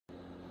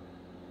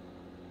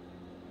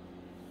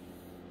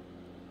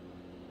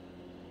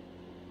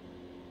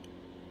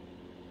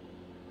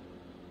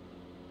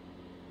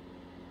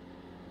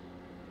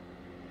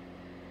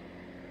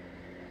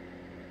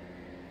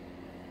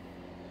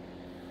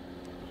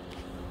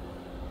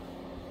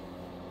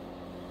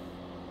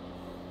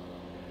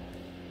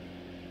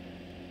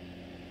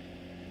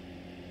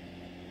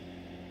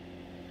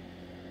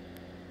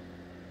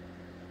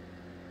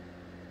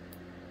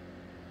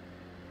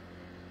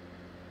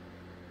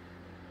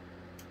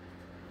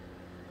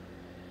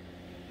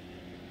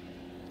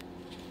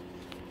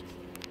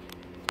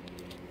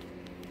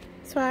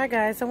So hi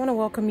guys, I want to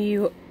welcome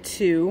you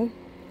to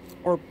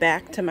or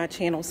back to my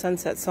channel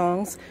Sunset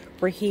Songs.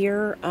 We're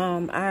here.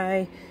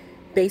 I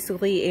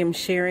basically am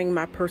sharing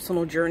my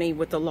personal journey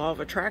with the law of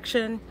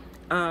attraction.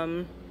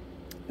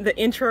 The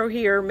intro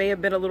here may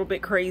have been a little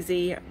bit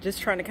crazy, just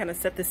trying to kind of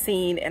set the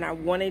scene, and I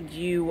wanted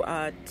you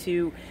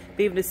to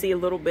be able to see a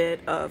little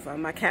bit of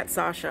my cat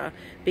Sasha,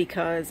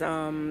 because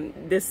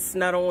this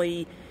not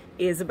only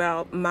is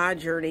about my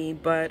journey,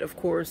 but of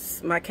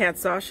course my cat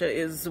Sasha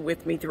is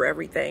with me through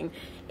everything.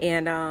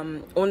 And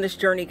on this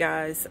journey,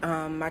 guys,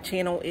 my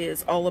channel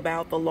is all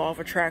about the law of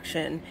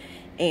attraction,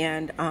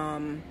 and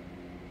on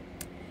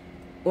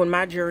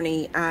my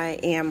journey I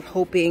am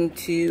hoping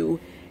to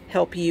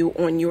help you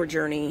on your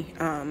journey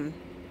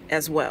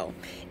as well.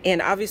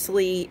 And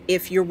obviously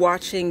if you're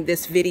watching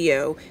this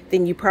video,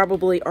 then you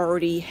probably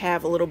already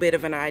have a little bit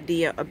of an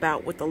idea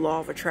about what the law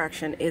of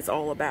attraction is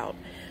all about.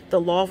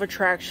 The law of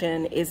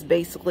attraction is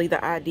basically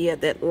the idea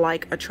that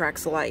like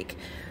attracts like.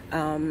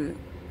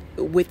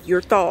 With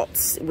your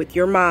thoughts, with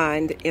your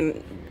mind,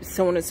 and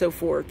so on and so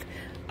forth.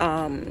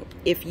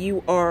 If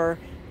you are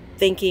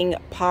thinking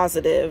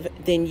positive,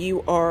 then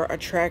you are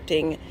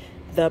attracting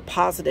the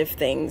positive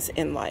things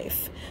in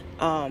life.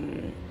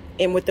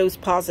 And with those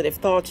positive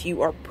thoughts,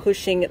 you are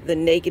pushing the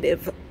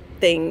negative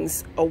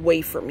things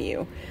away from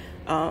you.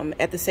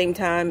 At the same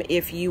time,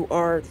 if you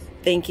are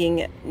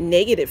thinking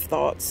negative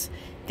thoughts,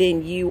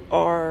 then you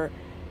are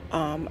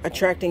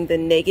attracting the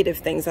negative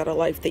things out of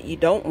life that you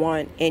don't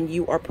want, and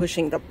you are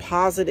pushing the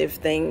positive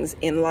things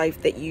in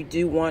life that you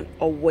do want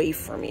away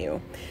from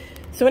you.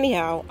 So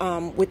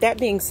anyhow, with that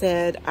being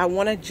said, I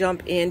want to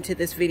jump into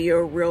this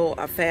video real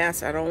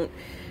fast. I don't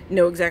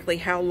know exactly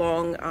how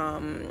long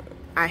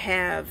I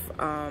have,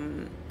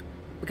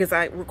 because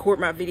I record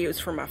my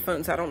videos from my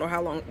phone, so I don't know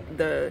how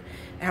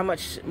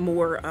much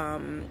more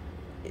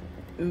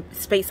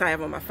space I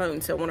have on my phone,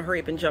 so I want to hurry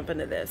up and jump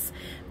into this.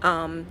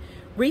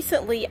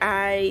 Recently,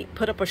 I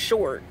put up a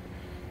short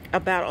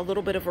about a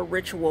little bit of a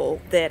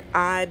ritual that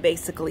I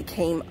basically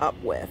came up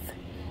with.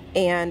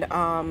 And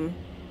I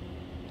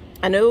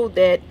know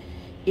that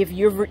if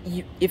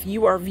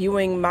you are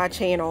viewing my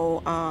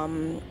channel,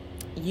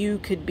 you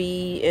could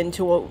be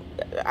into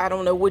I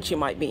don't know what you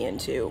might be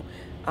into.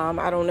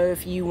 I don't know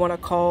if you want to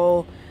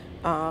call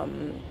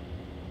it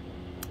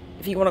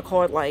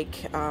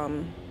like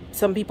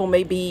some people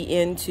may be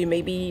into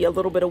maybe a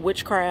little bit of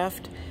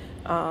witchcraft.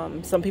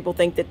 Some people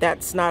think that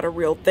that's not a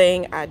real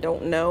thing. I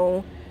don't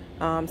know.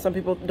 Some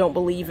people don't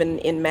believe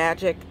in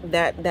magic,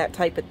 that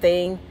type of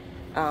thing.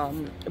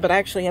 But I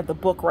actually have the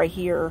book right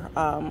here,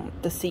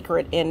 The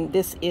Secret, and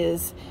this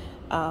is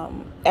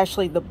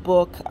actually the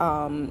book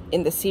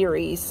in the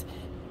series,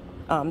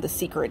 The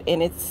Secret,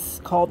 and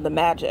it's called The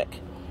Magic.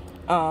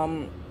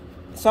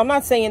 So I'm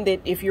not saying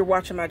that if you're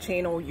watching my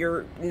channel,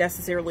 you're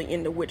necessarily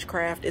into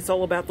witchcraft. It's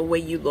all about the way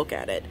you look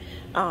at it.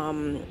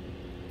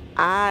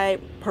 I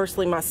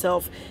personally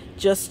myself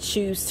just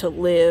choose to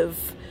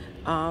live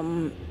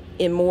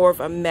in more of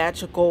a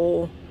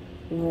magical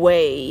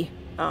way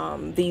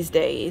these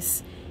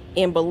days,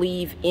 and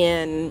believe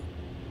in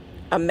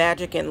a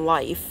magic in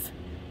life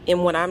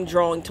and what I'm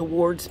drawing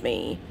towards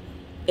me,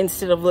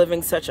 instead of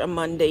living such a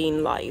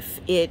mundane life.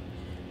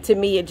 To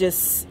me, it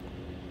just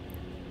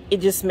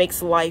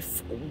makes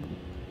life,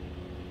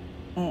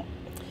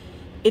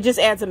 it just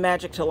adds a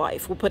magic to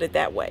life. We'll put it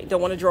that way.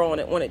 Don't want to draw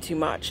on it too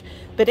much.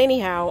 But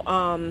anyhow,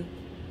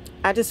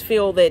 I just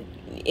feel that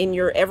in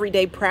your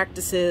everyday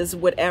practices,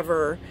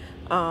 whatever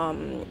you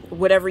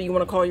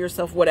want to call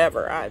yourself,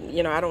 whatever, I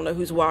don't know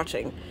who's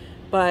watching,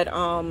 but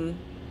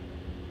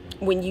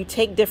when you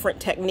take different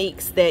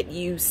techniques that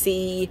you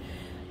see,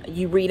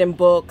 you read in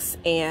books,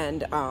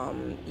 and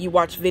you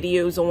watch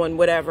videos on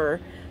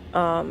whatever,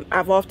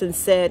 I've often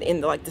said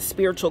in the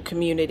spiritual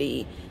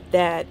community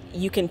that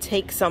you can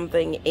take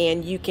something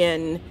and you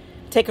can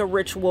take a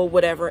ritual,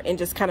 whatever, and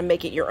just kind of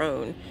make it your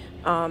own.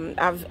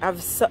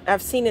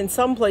 I've seen in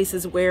some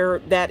places where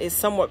that is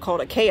somewhat called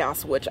a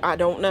chaos witch. I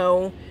don't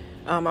know.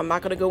 I'm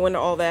not going to go into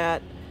all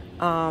that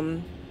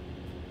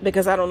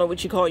because I don't know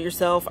what you call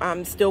yourself.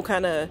 I'm still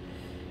kind of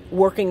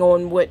working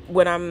on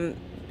what I'm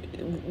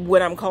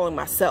calling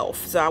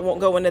myself, so I won't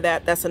go into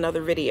that. That's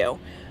another video.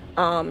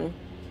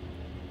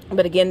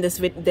 But again,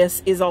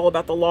 this is all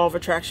about the law of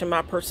attraction,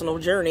 my personal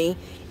journey,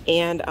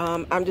 and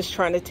I'm just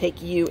trying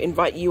to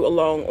invite you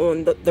along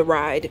on the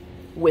ride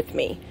with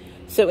me.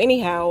 So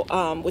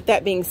anyhow, with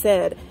that being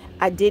said,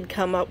 I did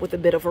come up with a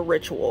bit of a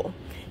ritual.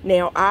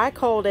 Now, I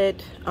called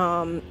it,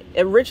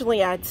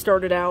 originally I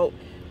started out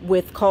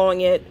with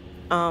calling it,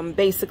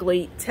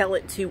 basically, Tell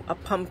It to a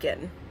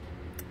Pumpkin.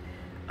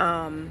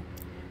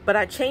 But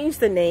I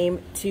changed the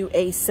name to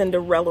a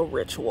Cinderella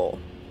ritual.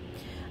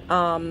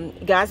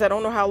 Guys, I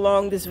don't know how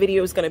long this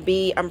video is going to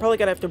be. I'm probably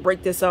going to have to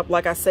break this up,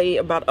 like I say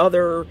about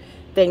other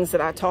things that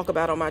I talk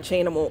about on my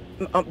channel,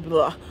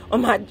 other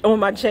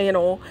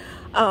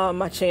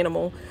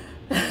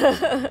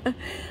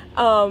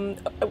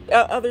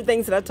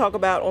things that I talk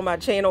about on my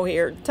channel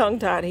here,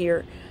 tongue-tied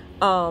here,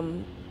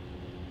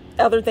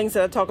 other things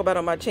that I talk about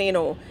on my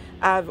channel.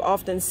 I've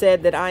often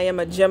said that I am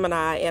a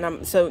Gemini,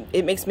 and so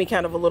it makes me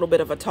kind of a little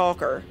bit of a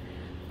talker.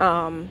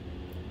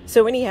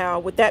 So anyhow,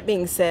 with that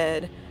being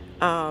said,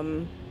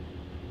 I'm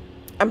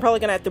probably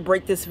going to have to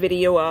break this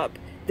ritual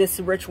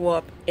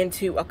up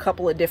into a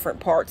couple of different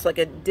parts, like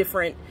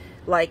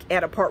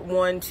add a part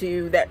 1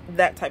 to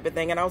that type of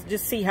thing. And I'll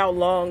just see how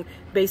long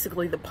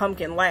basically the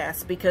pumpkin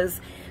lasts,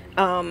 because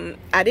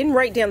I didn't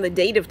write down the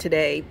date of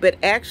today, but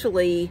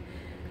actually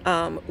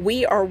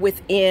we are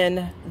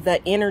within the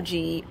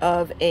energy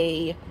of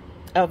the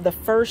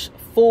first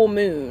full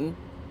moon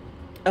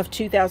of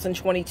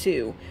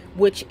 2022,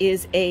 which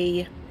is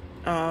a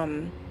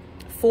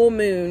full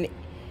moon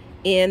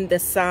in the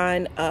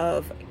sign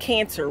of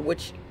Cancer,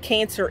 which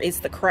Cancer is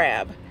the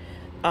crab.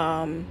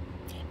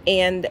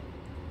 And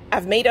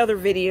I've made other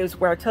videos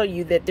where I tell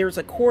you that there's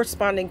a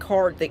corresponding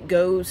card that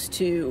goes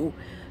to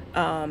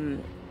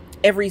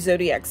every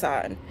zodiac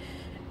sign.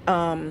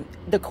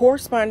 The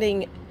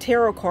corresponding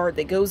tarot card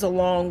that goes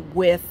along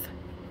with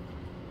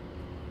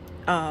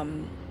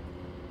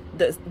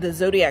the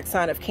zodiac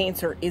sign of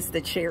Cancer is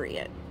the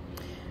Chariot.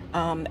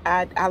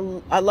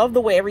 I love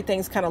the way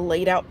everything's kind of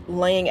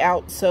laying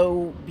out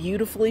so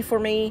beautifully for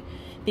me,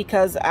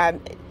 because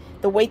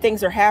the way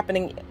things are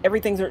happening,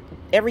 everything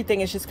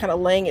is just kind of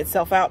laying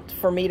itself out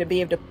for me to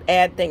be able to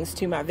add things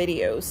to my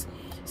videos.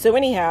 So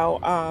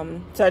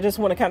anyhow, so I just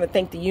want to kind of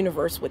thank the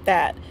universe with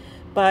that.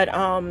 But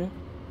I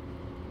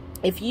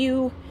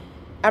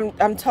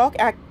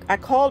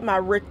called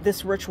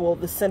this ritual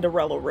the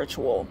Cinderella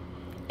ritual,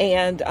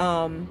 and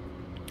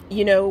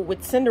you know,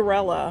 with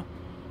Cinderella,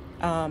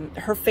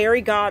 her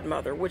fairy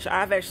godmother, which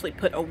I've actually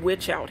put a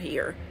witch out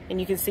here, and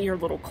you can see her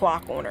little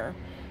clock on her.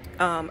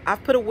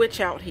 I've put a witch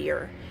out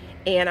here,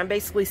 and I'm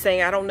basically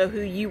saying I don't know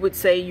who you would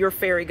say your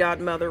fairy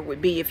godmother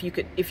would be if you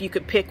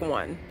could pick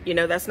one. You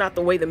know, that's not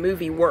the way the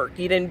movie worked.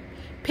 You didn't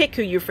pick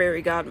who your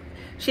fairy god.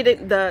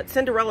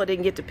 Cinderella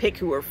didn't get to pick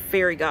who her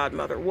fairy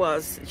godmother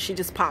was. She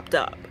just popped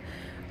up.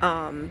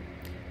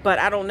 But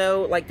I don't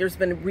know. Like, there's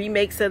been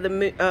remakes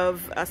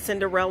of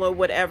Cinderella,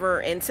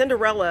 whatever, and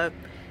Cinderella.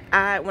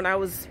 When I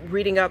was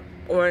reading up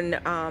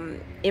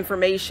on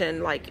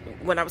information, like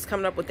when I was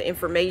coming up with the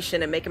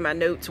information and making my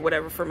notes or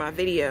whatever for my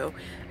video,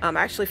 I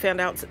actually found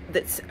out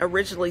that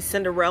originally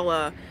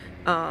Cinderella,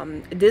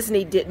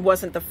 Disney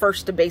wasn't the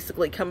first to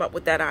basically come up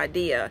with that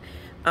idea.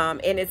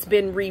 And it's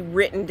been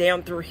rewritten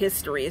down through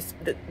history.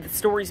 The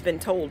story's been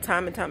told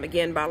time and time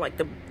again by like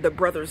the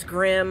Brothers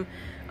Grimm.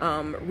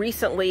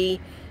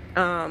 Recently,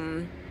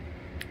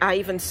 I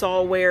even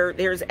saw where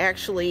there's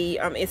actually,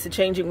 It's a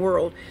Changing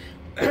World.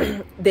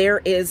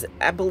 There is,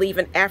 I believe,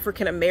 an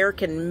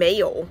African-American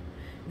male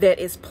that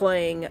is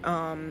playing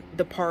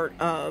the part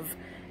of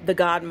the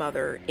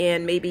godmother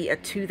in maybe a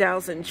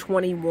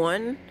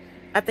 2021,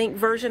 I think,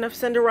 version of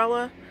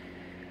Cinderella.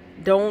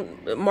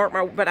 Don't mark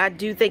my, but I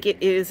do think it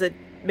is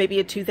maybe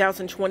a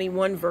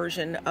 2021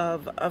 version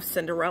of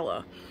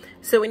Cinderella.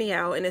 So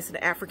anyhow, and it's an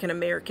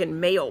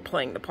African-American male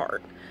playing the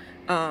part.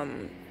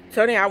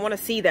 So anyhow, I want to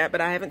see that,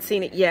 but I haven't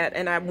seen it yet.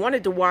 And I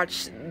wanted to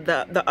watch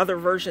the other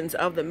versions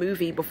of the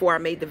movie before I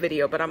made the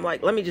video. But I'm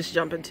like, let me just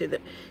jump into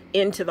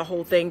the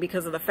whole thing,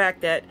 because of the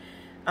fact that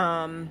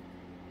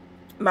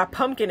my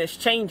pumpkin is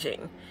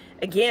changing.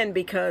 Again,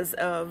 because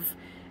I've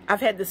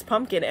had this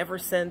pumpkin ever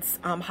since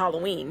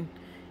Halloween.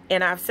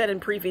 And I've said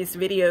in previous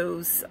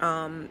videos,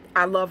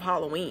 I love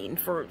Halloween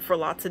for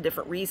lots of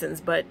different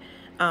reasons. But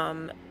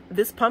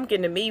this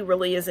pumpkin to me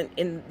really isn't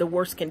in the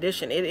worst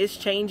condition. It is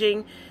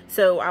changing,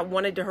 so I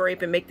wanted to hurry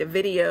up and make the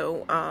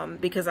video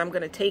because I'm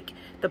going to take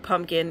the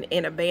pumpkin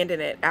and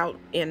abandon it out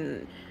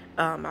in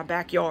my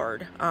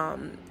backyard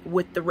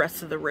with the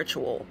rest of the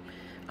ritual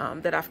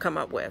that I've come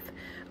up with.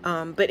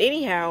 But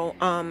anyhow,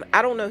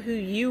 I don't know who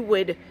you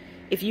would,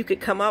 if you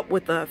could come up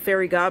with a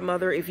fairy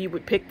godmother, if you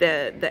would pick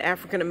the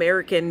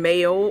African-American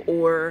male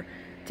or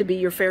to be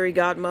your fairy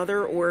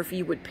godmother, or if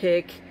you would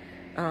pick...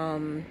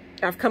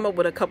 I've come up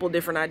with a couple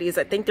different ideas.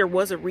 I think there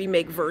was a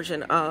remake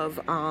version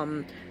of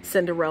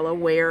Cinderella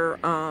where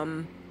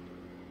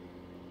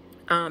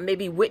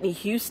maybe Whitney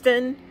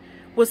Houston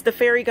was the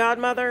fairy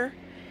godmother,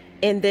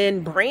 and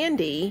then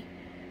Brandy,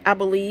 I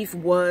believe,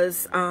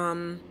 was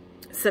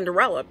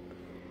Cinderella.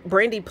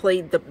 Brandy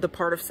played the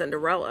part of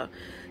Cinderella.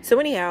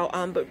 So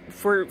anyhow, but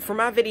for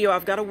my video,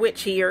 I've got a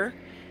witch here,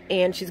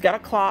 and she's got a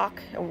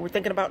clock, and we're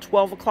thinking about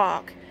 12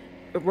 o'clock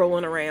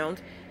rolling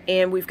around,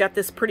 and we've got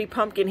this pretty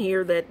pumpkin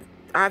here that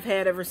I've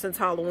had ever since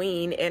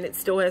Halloween, and it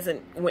still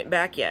hasn't went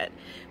back yet.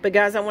 But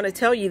guys, I want to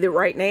tell you that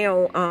right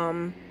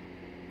now,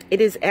 it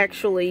is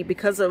actually,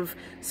 because of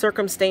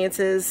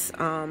circumstances,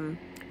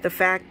 the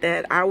fact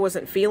that I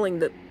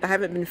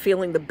haven't been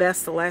feeling the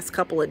best the last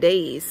couple of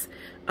days.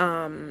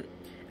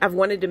 I've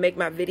wanted to make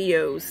my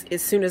videos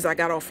as soon as I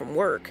got off from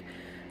work.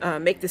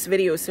 Make this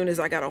video as soon as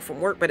I got off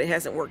from work, but it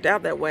hasn't worked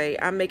out that way.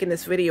 I'm making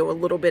this video a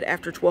little bit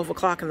after 12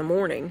 o'clock in the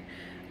morning.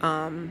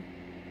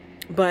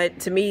 But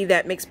to me,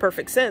 that makes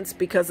perfect sense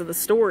because of the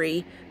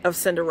story of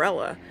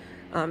Cinderella.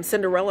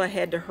 Cinderella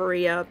had to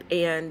hurry up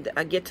and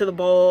get to the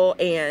ball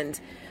and,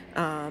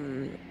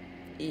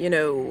 you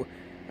know,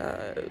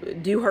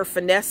 do her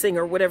finessing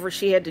or whatever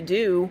she had to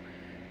do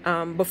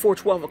before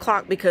 12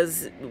 o'clock,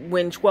 because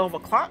when 12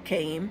 o'clock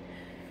came,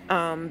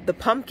 the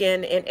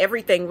pumpkin and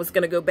everything was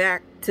going to go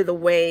back to the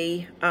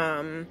way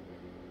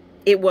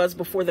it was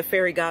before the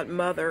fairy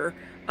godmother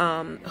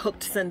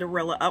hooked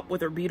Cinderella up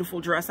with her beautiful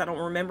dress. I don't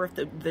remember if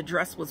the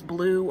dress was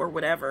blue or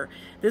whatever.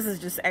 This is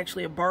just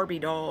actually a Barbie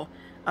doll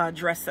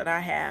dress that I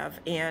have,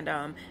 and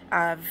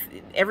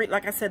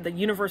like I said, the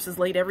universe has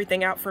laid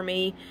everything out for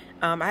me.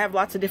 I have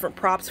lots of different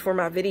props for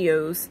my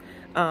videos,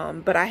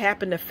 but I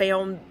happened to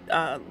find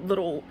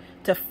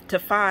to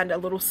find a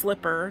little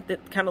slipper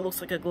that kind of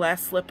looks like a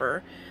glass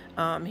slipper.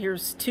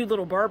 Here's two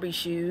little Barbie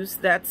shoes.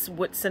 That's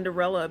what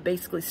Cinderella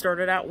basically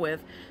started out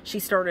with. She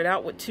started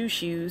out with two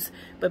shoes,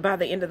 but by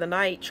the end of the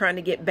night, trying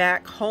to get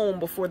back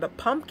home before the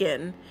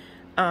pumpkin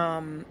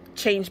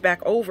changed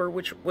back over,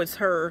 which was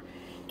her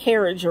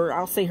carriage, or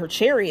I'll say her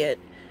chariot,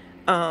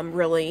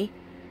 really.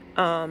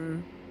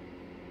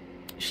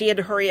 She had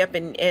to hurry up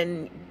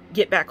and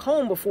get back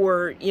home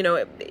before, you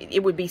know,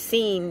 it would be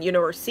seen, you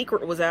know, her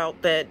secret was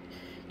out that,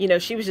 you know,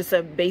 she was just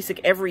a basic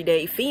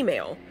everyday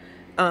female.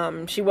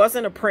 She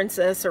wasn't a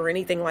princess or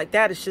anything like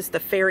that. It's just the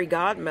fairy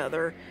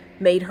godmother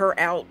made her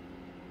out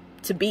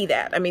to be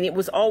that. I mean, it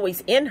was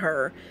always in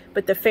her,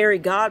 but the fairy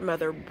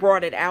godmother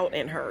brought it out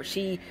in her.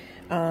 She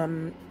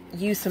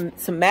used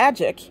some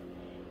magic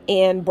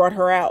and brought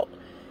her out.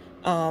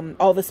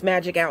 All this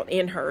magic out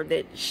in her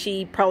that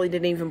she probably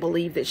didn't even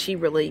believe that she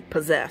really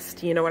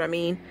possessed. You know what I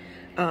mean?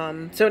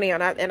 So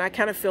anyhow, and I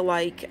kind of feel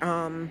like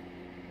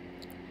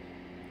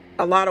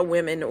a lot of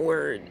women,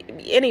 or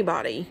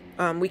anybody,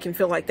 we can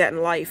feel like that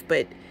in life,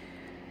 but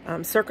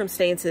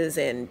circumstances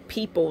and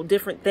people,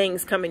 different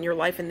things come in your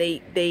life, and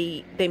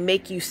they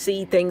make you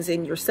see things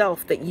in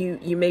yourself that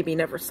you maybe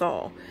never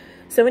saw.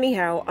 So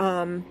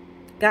anyhow,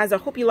 guys, I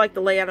hope you like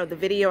the layout of the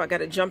video. I got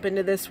to jump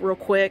into this real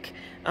quick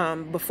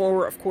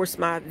before, of course,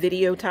 my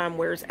video time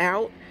wears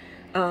out.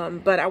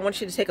 But I want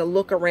you to take a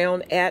look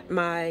around at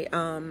my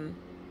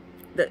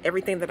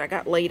everything that I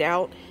got laid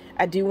out.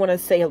 I do want to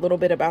say a little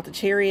bit about the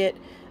chariot,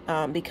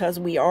 because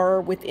we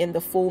are within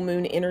the full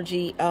moon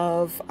energy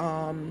of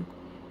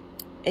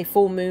a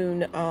full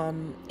moon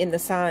in the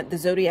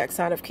zodiac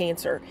sign of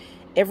Cancer.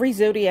 Every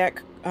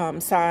zodiac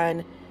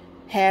sign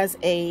has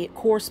a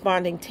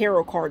corresponding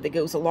tarot card that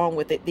goes along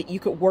with it that you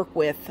could work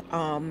with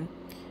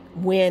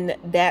when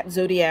that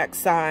zodiac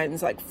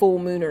sign's like full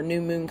moon or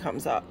new moon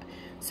comes up.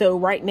 So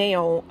right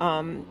now,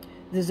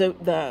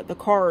 the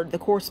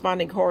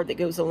corresponding card that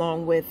goes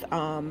along with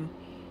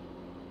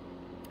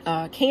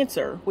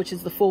Cancer, which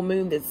is the full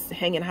moon that's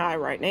hanging high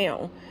right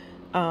now,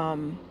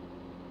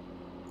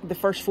 the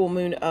first full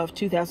moon of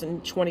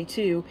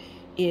 2022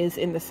 is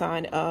in the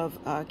sign of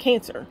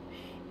Cancer.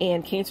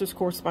 And Cancer's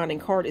corresponding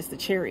card is the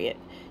Chariot.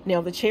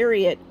 Now, the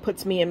Chariot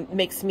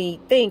makes me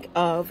think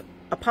of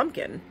a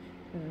pumpkin,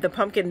 the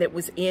pumpkin that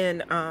was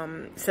in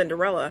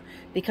Cinderella,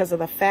 because of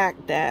the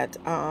fact that,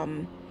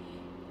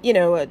 you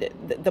know,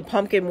 the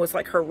pumpkin was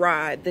like her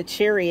ride. The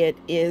Chariot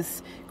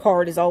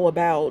card is all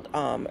about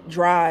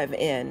drive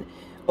and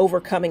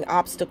overcoming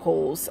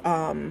obstacles,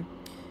 and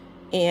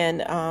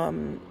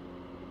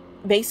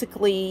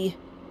basically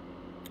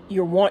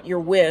your want,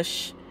 your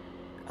wish,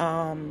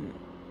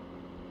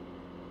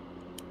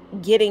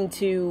 getting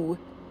to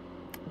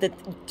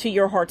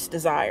your heart's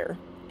desire,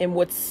 and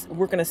we're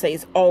going to say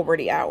is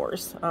already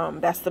ours.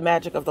 That's the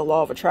magic of the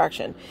law of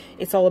attraction.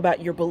 It's all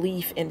about your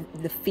belief and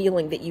the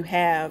feeling that you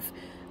have.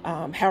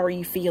 How are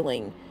you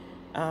feeling?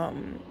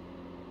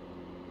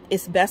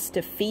 It's best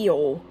to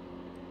feel,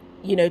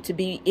 you know, to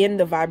be in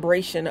the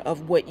vibration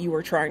of what you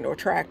are trying to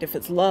attract. If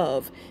it's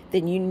love,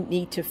 then you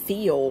need to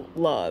feel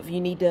love. You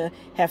need to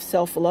have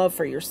self-love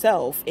for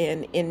yourself.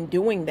 And in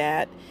doing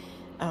that,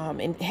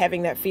 and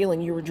having that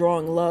feeling, you were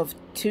drawing love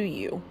to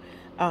you.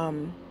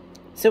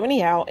 So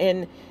anyhow,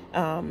 and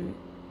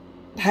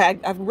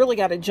I've really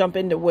got to jump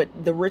into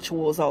what the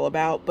ritual is all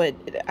about, but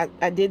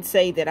I did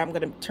say that I'm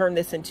going to turn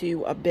this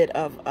into a bit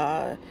of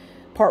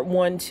part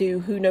 1, 2.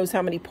 Who knows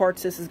how many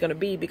parts this is going to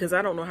be, because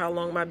I don't know how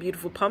long my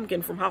beautiful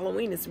pumpkin from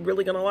Halloween is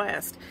really going to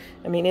last.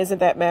 I mean, isn't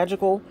that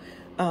magical?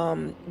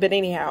 But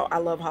anyhow, I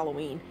love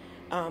Halloween.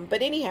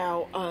 But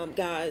anyhow,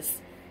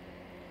 guys,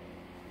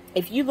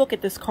 if you look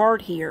at this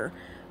card here,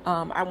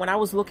 when I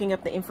was looking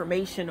up the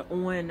information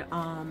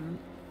on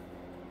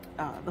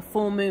the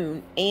full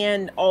moon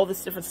and all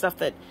this different stuff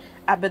that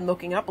I've been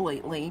looking up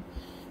lately,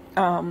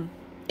 in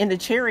the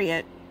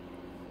Chariot,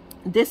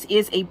 this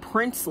is a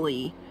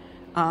princely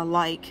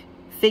like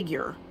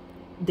figure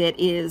that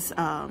is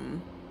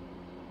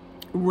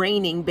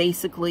reigning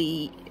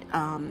basically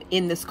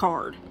in this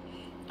card.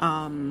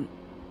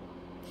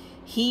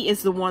 He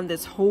is the one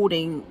that's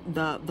holding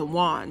the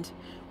wand,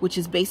 which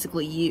is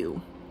basically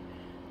you.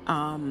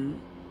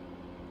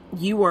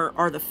 You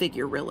are the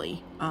figure,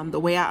 really. The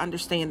way I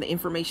understand the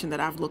information that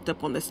I've looked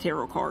up on this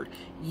tarot card,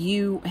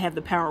 you have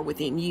the power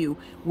within you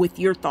with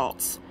your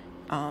thoughts.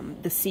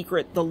 The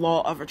secret, the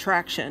law of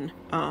attraction,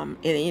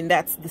 and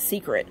that's the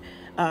secret.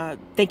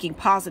 Thinking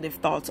positive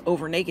thoughts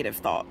over negative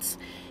thoughts.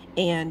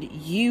 And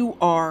you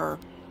are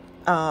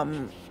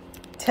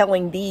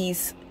telling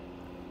these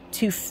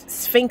two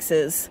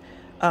sphinxes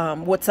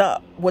what's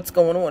up, what's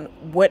going on,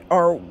 what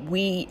are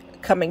we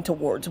coming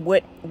towards,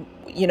 what,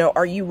 you know,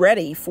 are you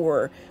ready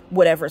for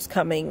whatever's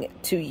coming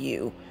to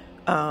you?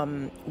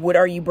 What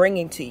are you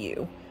bringing to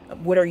you?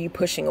 What are you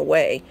pushing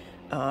away?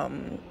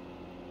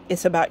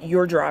 It's about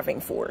your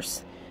driving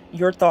force,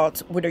 your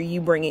thoughts. What are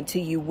you bringing to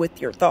you with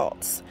your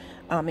thoughts?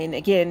 And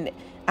again,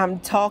 I'm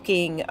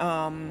talking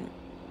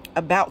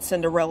about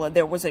Cinderella.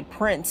 There was a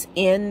prince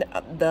in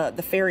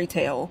the fairy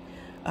tale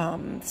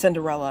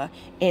Cinderella,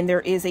 and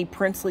there is a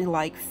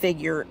princely-like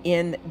figure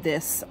in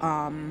this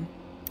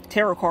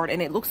tarot card,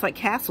 and it looks like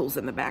castles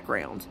in the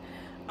background.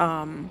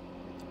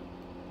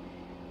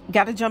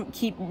 Got to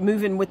keep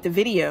moving with the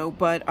video,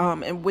 but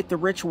and with the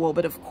ritual.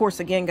 But of course,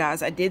 again,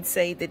 guys, I did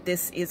say that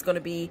this is going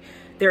to be,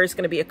 there is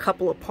going to be a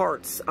couple of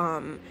parts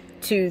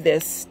to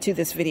this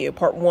video.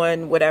 Part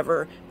 1,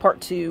 whatever.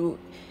 Part 2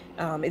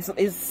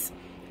 is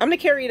I'm going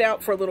to carry it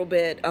out for a little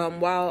bit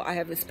while I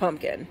have this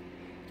pumpkin.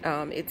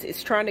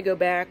 It's trying to go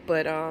back,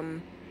 but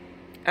I'm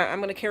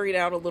going to carry it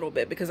out a little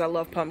bit because I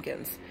love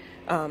pumpkins.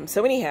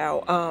 So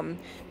anyhow,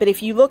 but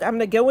if you look, I'm going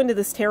to go into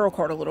this tarot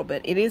card a little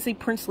bit. It is a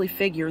princely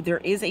figure. There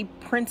is a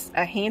prince,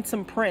 a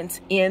handsome prince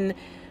in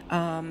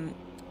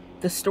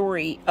the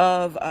story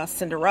of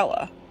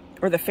Cinderella,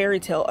 or the fairy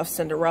tale of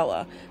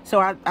Cinderella. So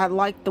I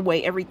like the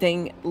way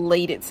everything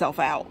laid itself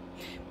out.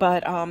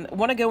 But I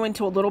want to go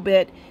into a little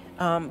bit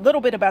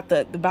about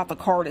the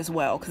card as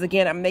well, because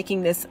again, I'm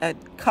making this a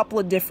couple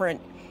of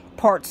different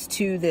parts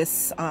to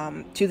this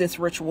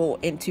ritual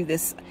and to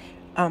this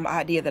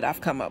idea that I've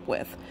come up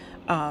with.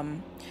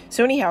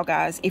 So anyhow,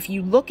 guys, if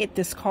you look at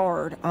this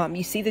card,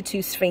 you see the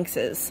two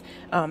sphinxes.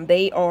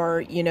 They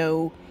are, you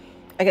know,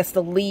 I guess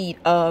the lead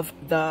of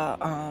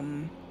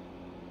the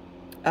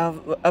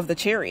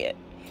chariot.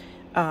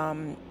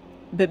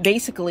 But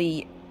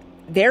basically,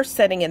 they're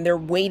setting and they're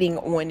waiting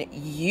on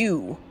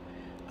you.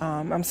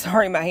 I'm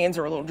sorry, my hands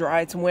are a little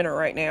dry. It's winter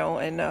right now,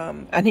 and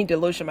I need to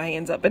lotion my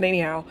hands up. But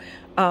anyhow,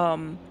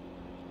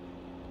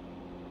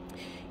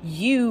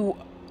 you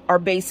are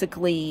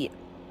basically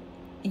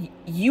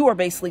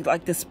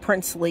like this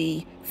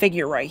princely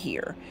figure right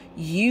here.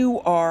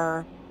 You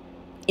are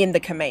in the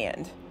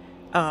command,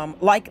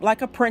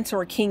 like a prince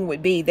or a king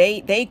would be.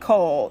 They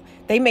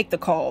make the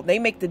call, they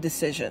make the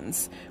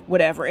decisions,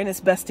 whatever, and it's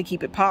best to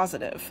keep it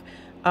positive.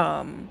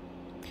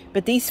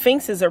 But these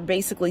sphinxes are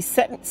basically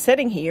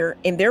sitting here,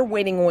 and they're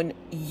waiting on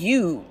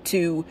you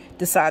to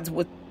decide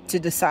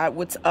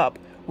what's up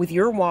with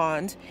your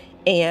wand,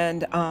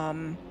 and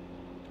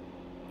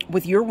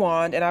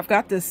I've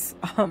got this.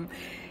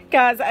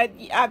 Guys,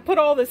 I put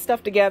all this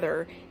stuff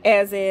together,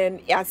 as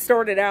in I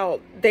started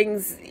out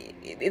things.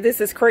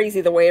 This is crazy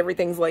the way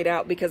everything's laid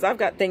out, because I've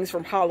got things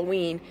from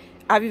Halloween.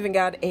 I've even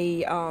got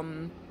a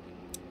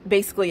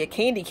basically a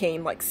candy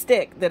cane like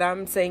stick that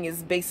I'm saying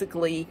is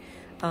basically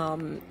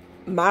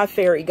my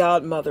fairy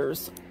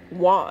godmother's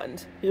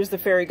wand. Here's the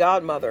fairy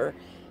godmother,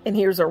 and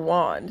here's her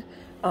wand.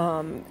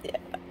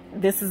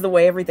 This is the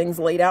way everything's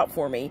laid out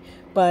for me.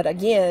 But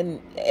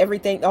again,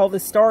 all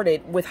this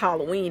started with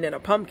Halloween and a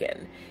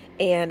pumpkin.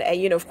 And,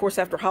 you know, of course,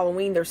 after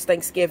Halloween, there's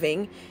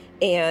Thanksgiving,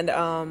 and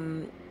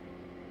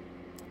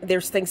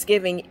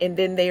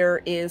then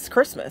there is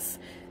Christmas.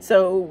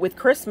 So with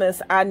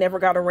Christmas, I never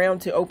got around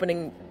to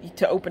opening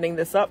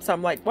this up. So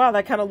I'm like, wow,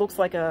 that kind of looks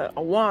like a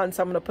wand.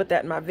 So I'm going to put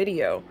that in my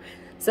video.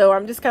 So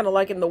I'm just kind of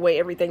liking the way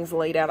everything's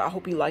laid out. I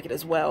hope you like it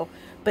as well.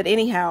 But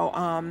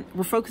anyhow,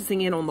 we're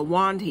focusing in on the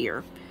wand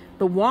here.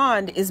 The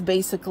wand is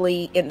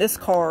basically, in this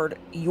card,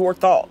 your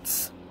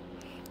thoughts.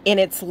 And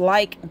it's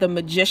like the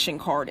magician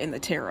card in the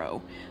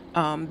tarot.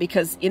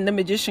 Because in the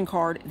magician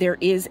card, there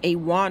is a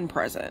wand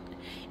present.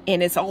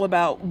 And it's all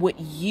about what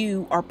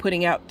you are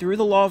putting out through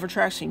the law of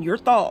attraction, your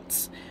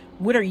thoughts.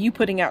 What are you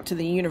putting out to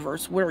the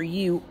universe? What are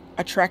you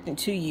attracting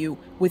to you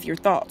with your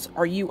thoughts?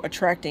 Are you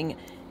attracting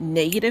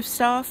negative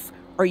stuff?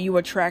 Are you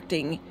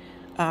attracting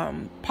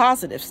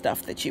positive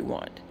stuff that you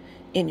want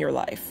in your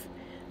life?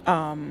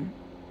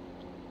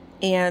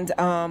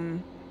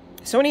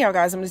 So anyhow,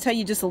 guys, I'm going to tell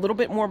you just a little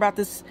bit more about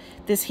this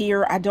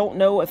here. I don't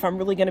know if I'm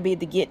really going to be able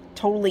to get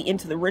totally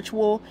into the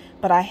ritual,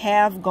 but I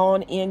have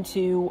gone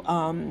into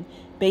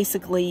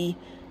basically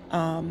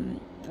a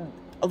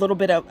little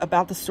bit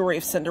about the story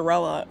of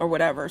Cinderella or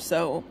whatever.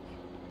 So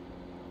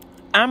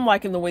I'm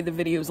liking the way the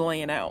video is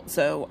laying out.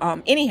 So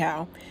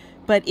anyhow,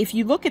 but if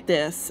you look at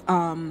this,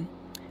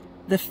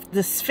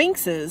 the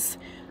sphinxes,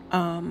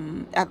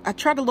 I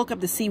try to look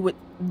up to see what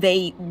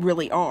they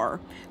really are.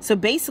 So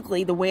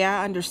basically, the way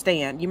I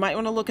understand, you might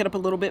want to look it up a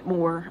little bit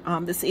more.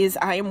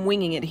 I am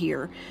winging it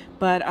here,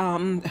 but I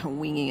am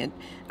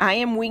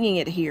winging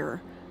it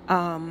here.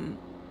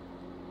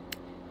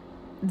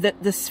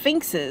 The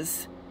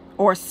sphinxes,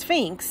 or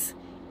sphinx,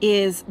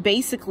 is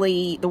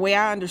basically, the way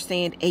I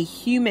understand, a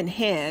human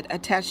head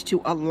attached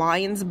to a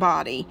lion's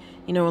body.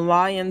 You know,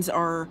 lions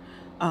are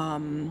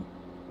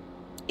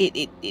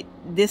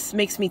this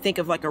makes me think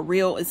of like a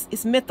real,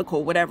 it's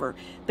mythical, whatever,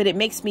 but it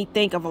makes me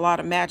think of a lot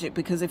of magic,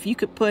 because if you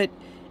could put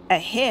a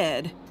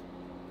head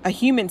a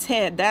human's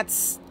head,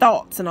 that's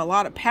thoughts and a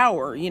lot of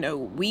power. You know,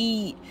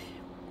 we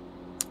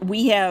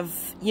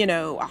have, you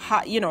know, a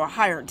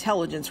higher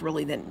intelligence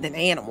really than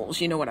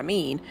animals, you know what I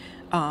mean?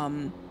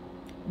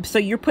 So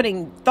you're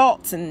putting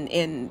thoughts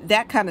and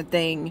that kind of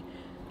thing,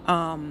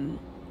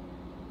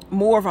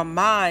 more of a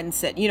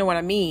mindset, you know what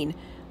I mean?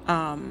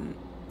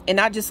 And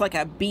not just like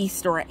a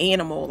beast or an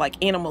animal,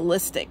 like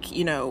animalistic,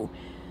 you know.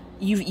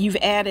 You've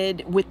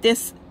added with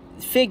this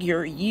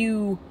figure,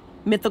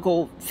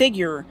 mythical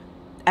figure,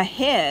 a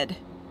head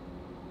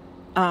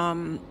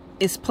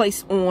is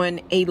placed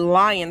on a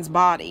lion's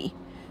body.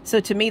 So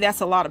to me,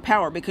 that's a lot of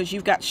power, because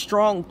you've got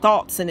strong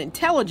thoughts and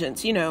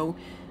intelligence, you know,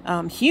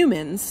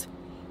 humans,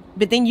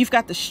 but then you've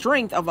got the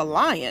strength of a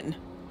lion.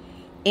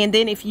 And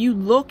then if you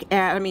look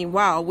at, I mean,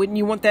 wow, wouldn't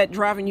you want that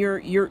driving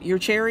your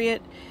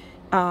chariot?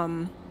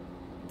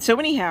 So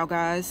anyhow,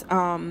 guys,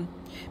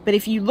 but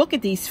if you look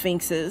at these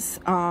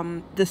sphinxes,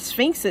 the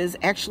sphinxes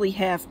actually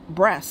have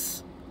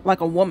breasts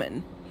like a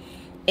woman.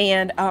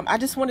 And I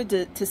just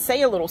wanted to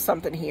say a little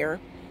something here.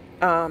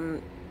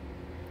 I'm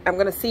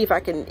going to see if I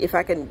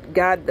can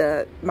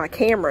guide my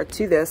camera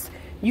to this.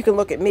 You can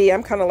look at me.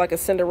 I'm kind of like a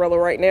Cinderella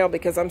right now,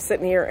 because I'm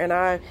sitting here and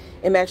I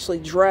am actually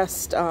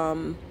dressed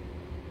in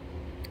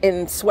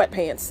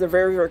sweatpants. They're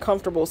very, very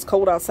comfortable. It's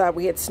cold outside.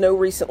 We had snow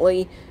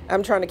recently.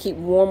 I'm trying to keep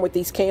warm with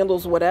these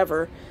candles,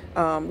 whatever.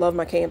 Love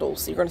my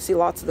candles. You're going to see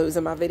lots of those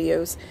in my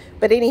videos.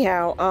 But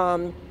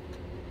anyhow,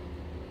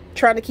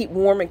 trying to keep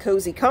warm and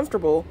cozy,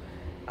 comfortable.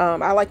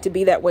 I like to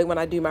be that way when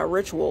I do my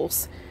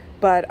rituals.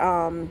 But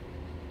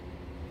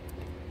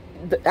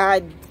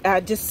I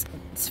just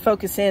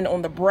focus in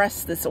on the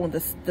breasts that's on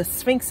the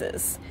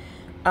sphinxes.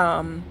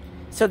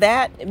 So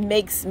that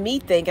makes me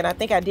think, and I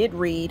think I did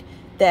read,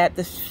 that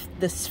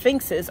the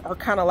sphinxes are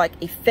kind of like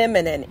a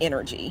feminine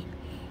energy.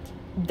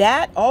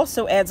 That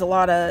also adds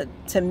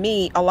to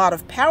me, a lot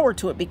of power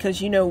to it,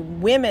 because, you know,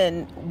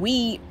 women,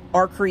 we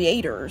are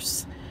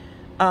creators.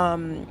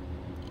 Of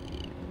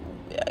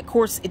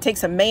course, it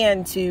takes a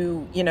man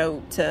to, you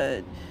know,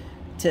 to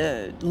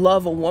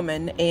love a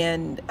woman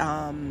and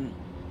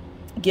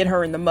get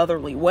her in the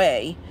motherly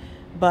way.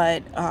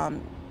 But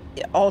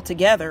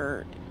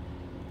altogether,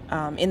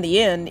 in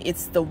the end,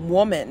 it's the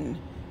woman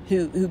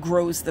who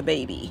grows the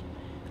baby.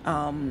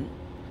 And,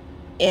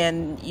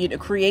 you know,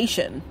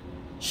 creation.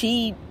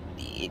 The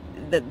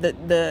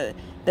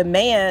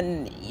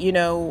man, you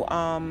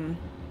know,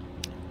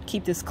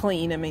 keep this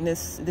clean. I mean,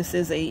 this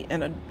is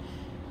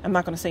I'm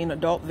not going to say an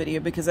adult video,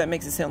 because that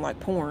makes it sound like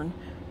porn.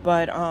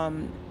 But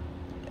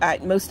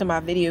most of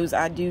my videos,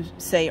 I do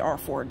say, are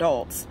for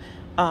adults.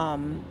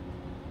 When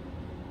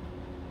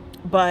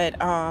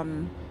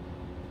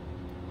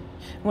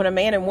a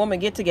man and woman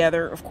get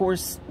together, of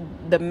course,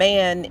 the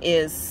man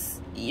is,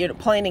 you know,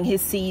 planting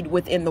his seed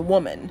within the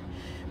woman.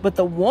 But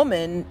the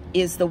woman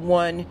is the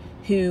one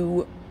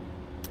who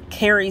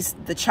carries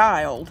the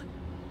child,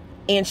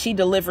 and she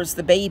delivers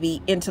the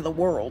baby into the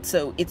world.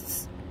 So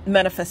it's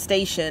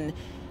manifestation,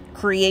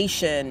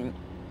 creation.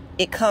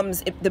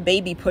 The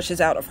baby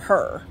pushes out of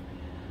her.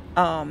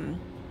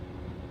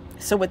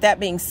 So with that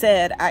being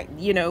said, I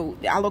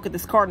look at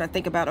this card and I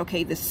think about,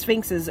 okay, the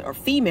sphinxes are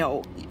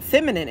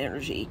feminine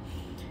energy.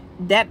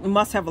 That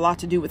must have a lot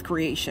to do with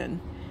creation.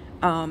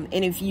 And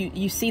if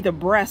you see the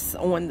breasts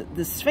on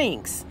the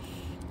sphinx,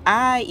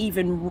 I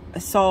even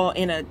saw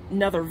in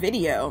another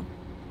video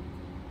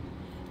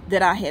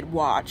that I had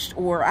watched,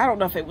 or I don't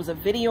know if it was a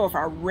video, if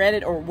I read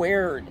it, or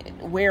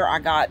where I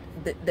got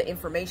the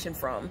information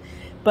from,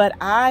 but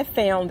I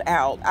found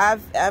out,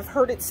 I've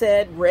heard it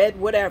said, read,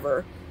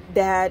 whatever,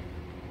 that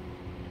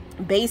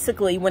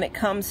basically when it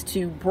comes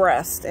to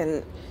breast,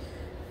 and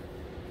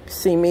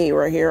see me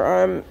right here,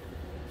 I'm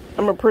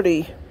a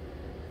pretty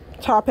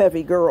top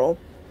heavy girl,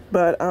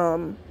 but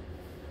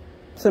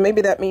so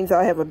maybe that means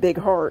I have a big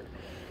heart.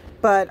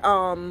 But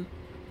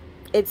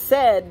it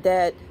said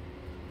that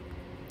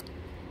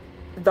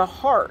the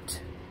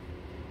heart,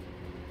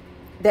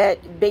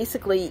 that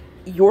basically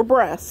your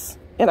breasts,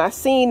 and I've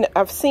seen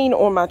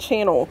on my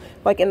channel,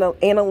 like in the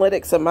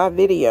analytics of my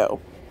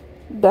video,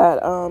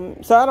 that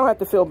so I don't have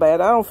to feel bad.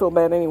 I don't feel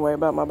bad anyway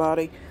about my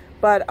body.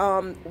 But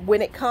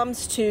when it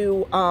comes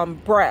to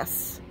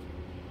breasts,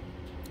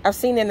 I've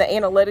seen in the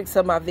analytics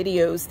of my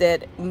videos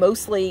that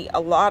mostly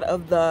a lot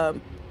of the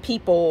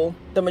people,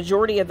 the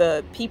majority of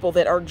the people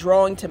that are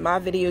drawing to my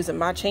videos and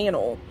my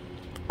channel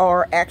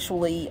are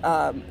actually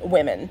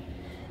women.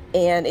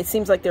 And it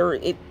seems like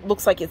it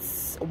looks like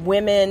it's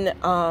women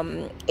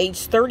age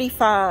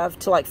 35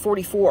 to like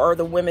 44 are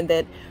the women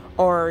that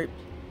are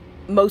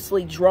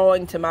mostly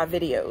drawing to my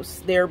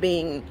videos. They're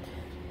being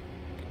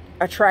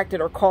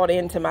attracted or caught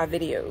into my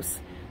videos.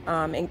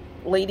 And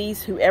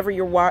ladies, who's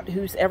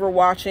ever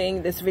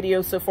watching, this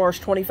video so far is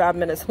 25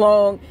 minutes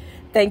long.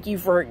 Thank you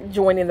for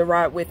joining the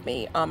ride with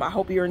me. I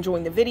hope you're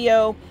enjoying the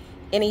video.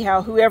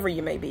 Anyhow, whoever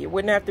you may be, it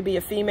wouldn't have to be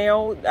a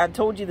female. I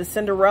told you the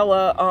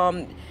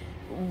Cinderella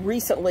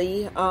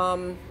recently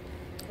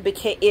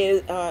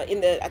became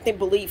I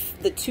believe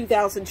the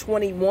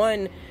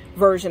 2021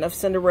 version of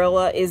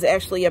Cinderella is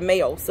actually a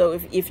male. So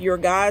if you're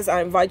guys,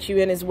 I invite you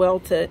in as well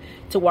to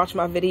watch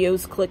my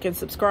videos. Click and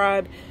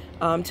subscribe.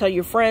 Tell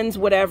your friends,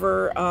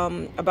 whatever,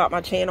 about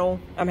my channel.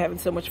 I'm having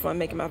so much fun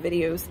making my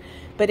videos.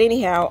 But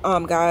anyhow,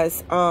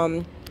 guys,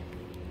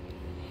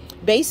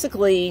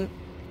 basically,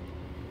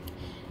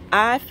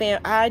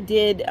 I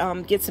did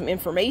get some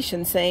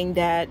information saying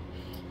that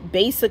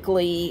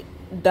basically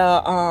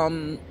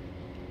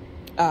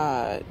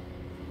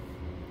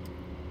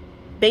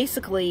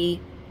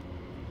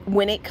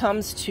when it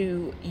comes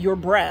to your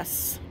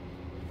breasts,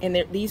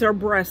 and these are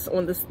breasts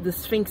on the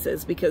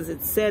sphinxes, because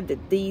it's said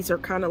that these are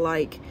kind of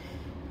like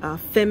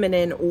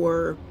feminine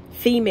or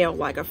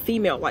female-like, a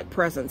female-like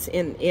presence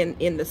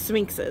in the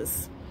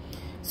sphinxes.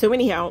 So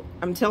anyhow,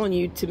 I'm telling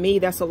you, to me,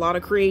 that's a lot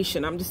of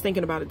creation. I'm just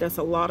thinking about it. That's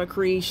a lot of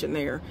creation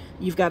there.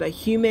 You've got a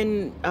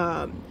human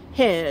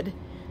head,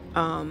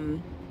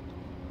 the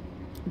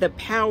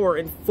power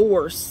and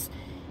force.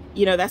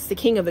 You know, that's the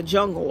king of the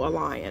jungle, a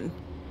lion.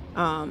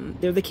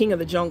 They're the king of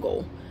the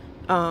jungle.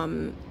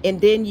 And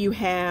then you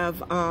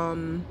have,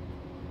 and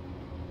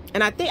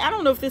I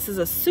don't know if this is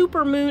a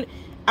super moon.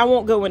 I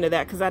won't go into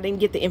that because I didn't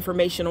get the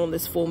information on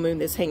this full moon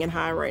that's hanging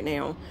high right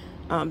now,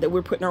 that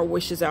we're putting our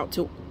wishes out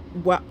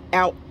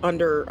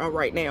under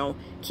right now.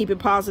 Keep it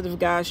positive,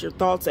 guys. Your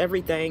thoughts,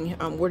 everything.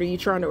 What are you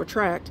trying to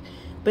attract?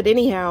 But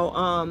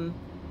anyhow,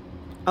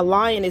 a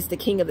lion is the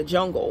king of the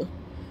jungle.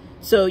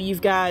 So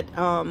you've got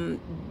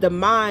the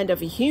mind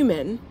of a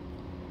human.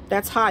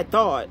 That's high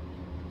thought.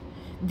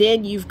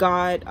 Then you've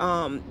got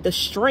the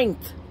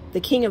strength, the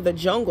king of the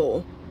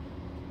jungle,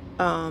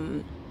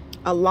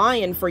 a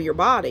lion for your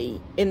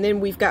body. And then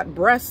we've got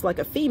breasts like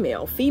a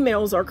female.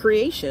 Females are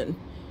creation.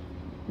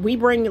 We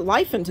bring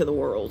life into the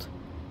world.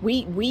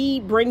 We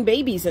bring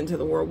babies into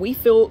the world. We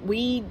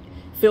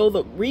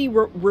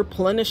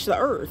replenish the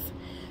earth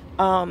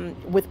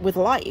with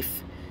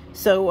life.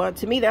 So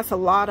to me, that's a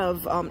lot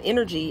of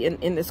energy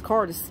in this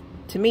card.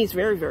 To me, it's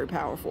very, very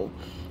powerful.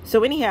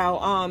 So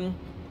anyhow,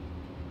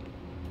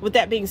 with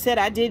that being said,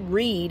 I did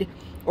read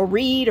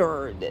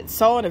or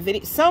saw in a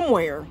video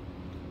somewhere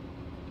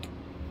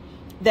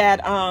that,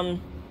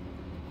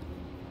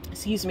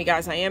 excuse me,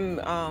 guys, I am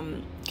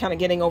kind of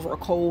getting over a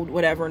cold,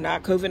 whatever,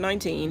 not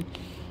COVID-19.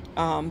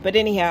 But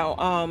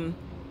anyhow,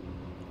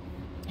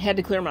 had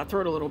to clear my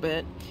throat a little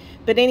bit.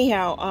 But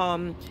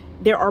anyhow,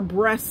 there are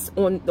breasts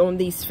on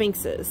these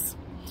sphinxes.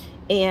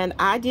 And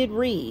I did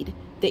read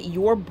that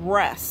your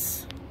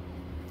breasts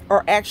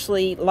are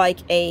actually like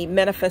a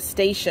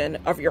manifestation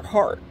of your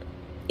heart.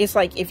 It's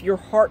like if your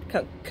heart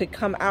could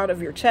come out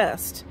of your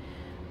chest,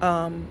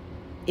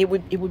 it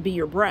would be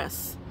your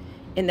breasts.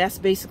 And that's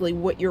basically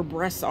what your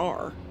breasts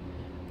are.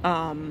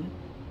 And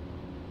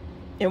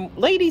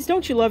ladies,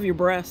 don't you love your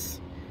breasts?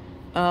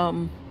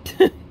 I'm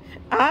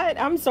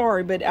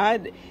sorry, but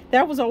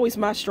that was always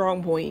my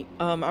strong point.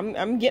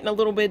 I'm getting a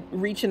little bit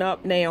reaching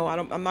up now.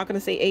 I'm not going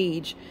to say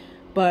age,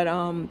 but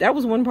that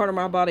was one part of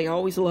my body I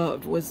always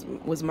loved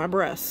was my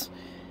breasts.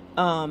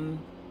 And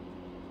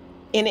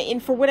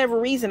for whatever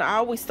reason, I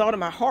always thought of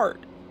my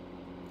heart.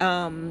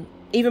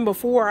 Even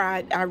before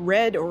I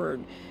read or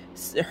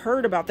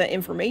heard about that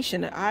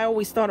information, I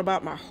always thought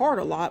about my heart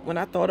a lot when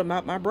I thought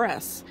about my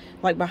breasts.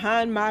 Like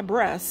behind my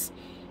breasts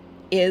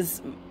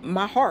is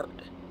my heart.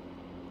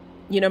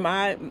 You know,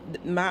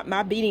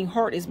 my beating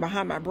heart is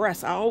behind my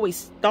breasts. I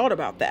always thought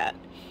about that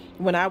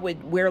when I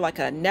would wear like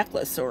a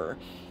necklace or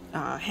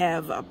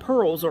have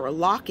pearls or a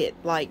locket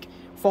like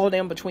fall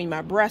down between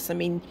my breasts. I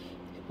mean,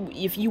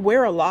 if you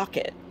wear a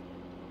locket,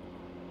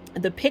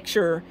 the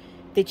picture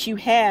that you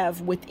have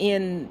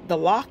within the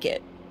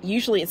locket,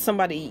 usually it's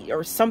somebody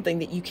or something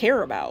that you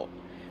care about,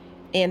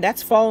 and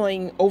that's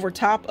falling over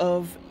top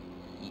of,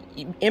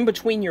 in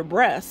between your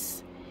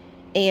breasts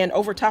and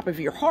over top of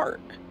your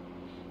heart.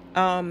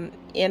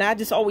 And I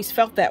just always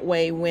felt that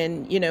way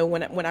when, you know,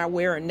 when I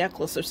wear a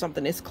necklace or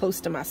something, it's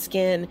close to my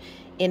skin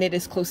and it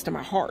is close to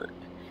my heart.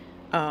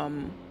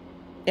 And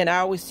I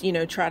always, you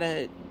know, try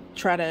to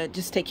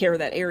just take care of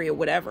that area,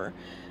 whatever.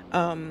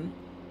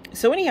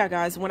 So anyhow,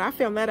 guys, when I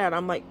found that out,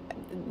 I'm like,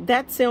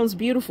 that sounds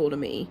beautiful to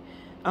me.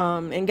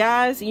 And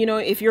guys, you know,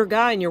 if you're a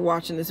guy and you're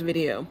watching this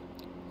video,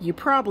 you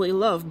probably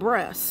love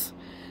breasts.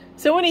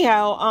 So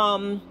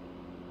anyhow,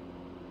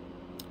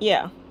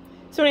 yeah.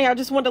 So anyhow, I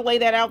just wanted to lay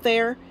that out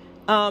there.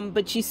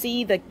 But you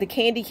see the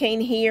candy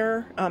cane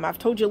here. I've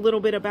told you a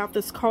little bit about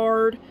this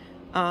card,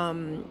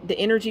 the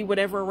energy,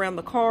 whatever around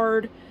the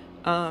card.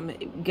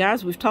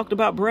 Guys, we've talked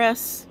about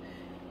breasts,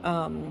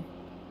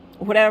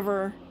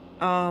 whatever.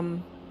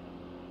 I've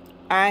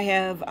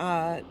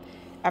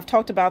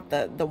talked about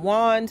the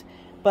wand,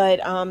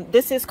 but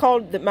this is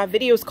called, my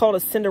video is called a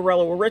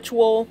Cinderella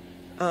ritual.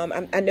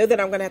 I know that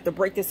I'm going to have to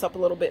break this up a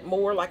little bit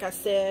more. Like I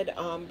said,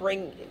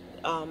 bring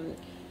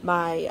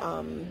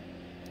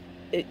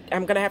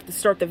I'm going to have to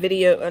start the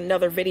video,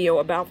 another video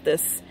about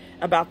this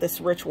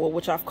ritual,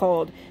 which I've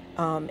called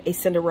a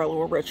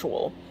Cinderella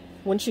ritual.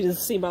 I want you to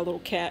see my little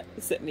cat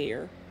sitting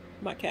here,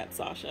 my cat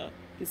Sasha.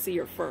 You see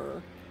her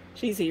fur.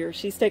 She's here.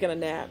 She's taking a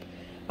nap.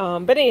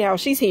 But anyhow,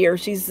 she's here.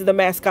 She's the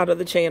mascot of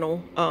the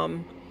channel.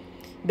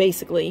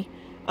 basically.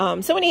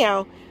 So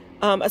anyhow,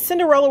 a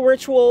Cinderella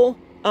ritual,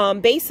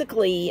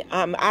 basically,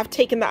 I've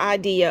taken the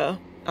idea,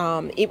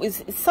 it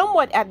was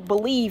somewhat, I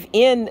believe,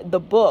 in the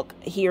book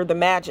here, The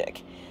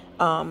Magic,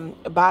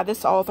 by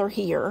this author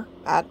here.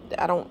 I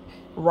don't,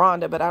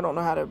 Rhonda, but I don't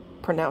know how to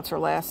pronounce her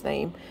last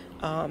name.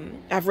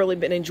 I've really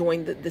been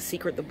enjoying the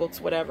Secret, the books,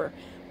 whatever.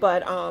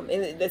 But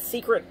in the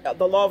Secret,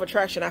 the Law of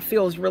Attraction, I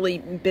feel has really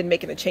been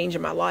making a change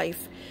in my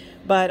life.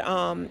 But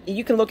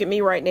you can look at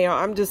me right now.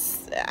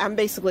 I'm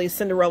basically a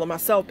Cinderella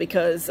myself,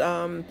 because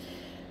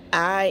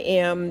I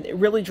am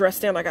really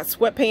dressed down. I got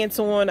sweatpants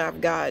on.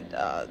 I've got,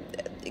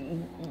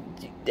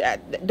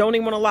 don't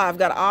even want to lie, I've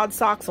got odd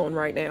socks on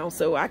right now.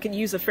 So I could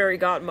use a fairy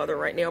godmother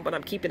right now, but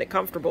I'm keeping it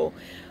comfortable.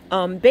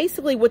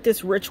 Basically what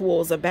this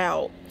ritual is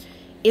about,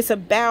 it's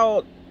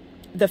about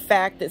the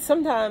fact that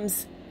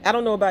sometimes, I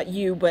don't know about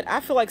you, but I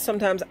feel like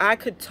sometimes I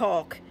could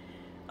talk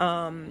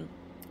to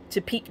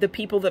the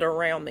people that are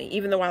around me,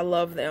 even though I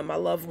love them, my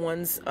loved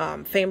ones,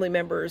 family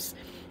members,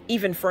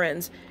 even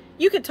friends.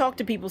 You could talk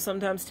to people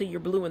sometimes till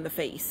you're blue in the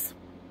face.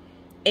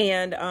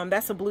 And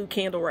that's a blue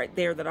candle right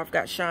there that I've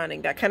got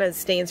shining. That kind of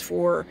stands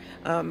for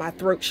my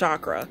throat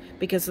chakra,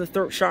 because the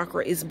throat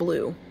chakra is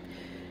blue.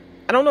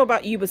 I don't know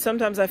about you, but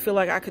sometimes I feel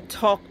like I could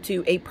talk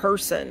to a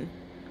person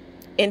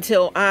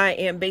until I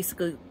am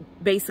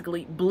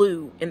basically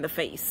blue in the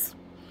face.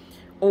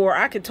 Or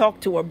I could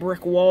talk to a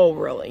brick wall,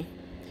 really.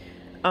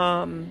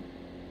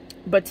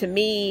 But to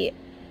me,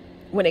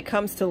 when it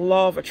comes to the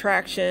law of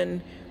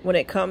attraction, when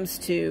it comes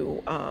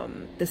to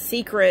the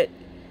secret,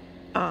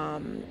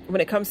 when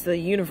it comes to the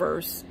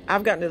universe,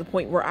 I've gotten to the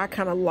point where I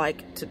kind of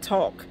like to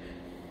talk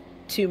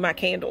to my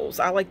candles.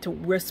 I like to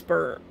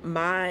whisper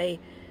my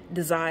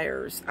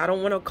desires. I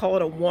don't want to call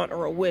it a want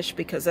or a wish,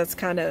 because that's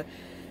kind of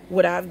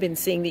what I've been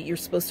seeing that you're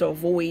supposed to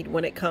avoid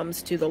when it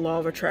comes to the law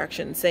of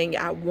attraction. Saying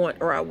I want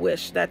or I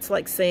wish, that's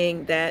like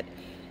saying that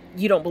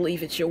you don't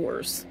believe it's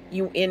yours.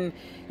 You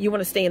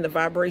want to stay in the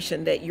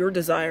vibration that your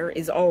desire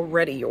is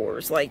already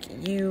yours. Like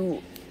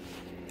you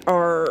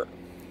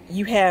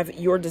have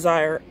your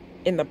desire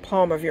in the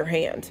palm of your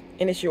hand,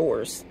 and it's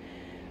yours.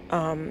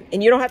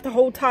 And you don't have to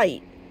hold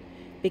tight,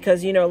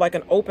 because, you know, like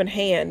an open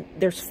hand,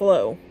 there's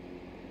flow.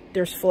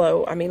 There's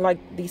flow. I mean,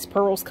 like these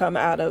pearls come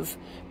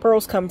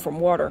from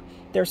water.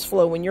 There's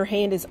flow. When your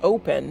hand is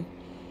open,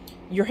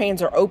 your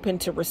hands are open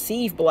to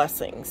receive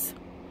blessings.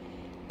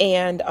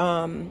 And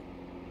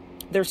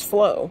there's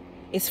flow.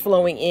 It's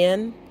flowing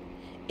in.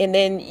 And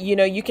then, you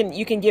know, you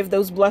can give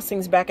those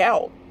blessings back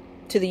out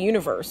to the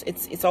universe.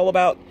 It's all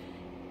about,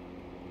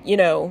 you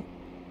know,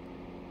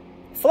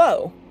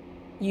 flow.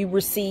 You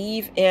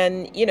receive,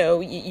 and, you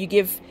know, you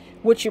give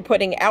what you're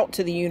putting out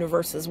to the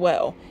universe as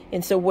well.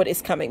 And so what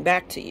is coming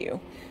back to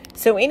you.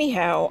 So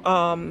anyhow,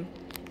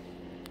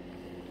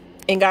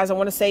 and guys, I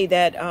want to say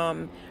that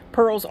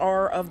pearls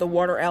are of the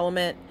water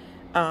element.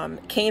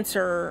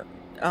 Cancer,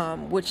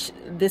 which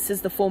this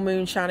is the full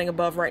moon shining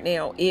above right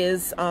now,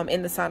 is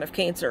in the sign of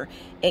Cancer.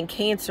 And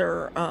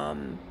Cancer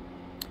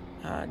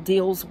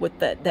deals with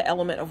the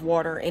element of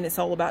water, and it's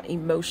all about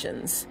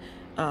emotions.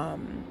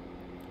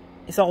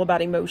 It's all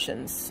about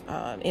emotions,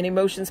 and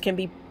emotions can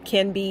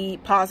be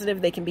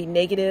positive, they can be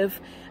negative.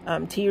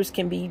 Tears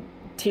can be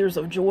tears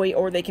of joy,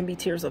 or they can be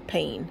tears of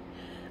pain.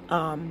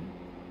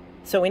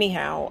 So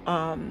anyhow,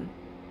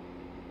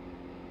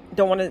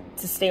 don't want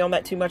to stay on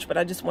that too much, but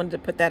I just wanted to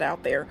put that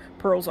out there.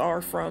 Pearls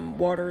are from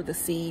water, the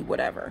sea,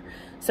 whatever.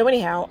 So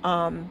anyhow,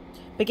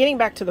 but getting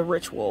back to the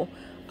ritual,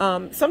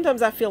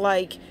 sometimes I feel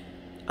like,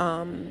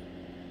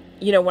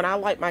 you know, when I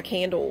light my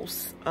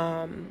candles,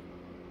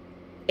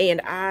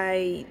 and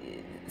I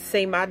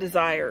say my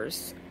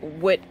desires,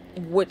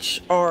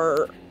 which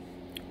are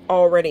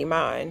already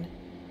mine,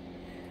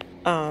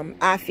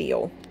 I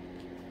feel,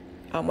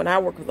 when I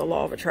work with the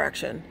law of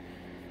attraction,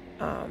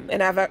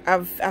 and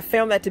I've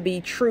found that to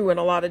be true in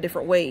a lot of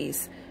different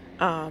ways.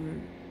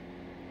 When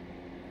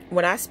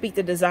I speak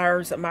the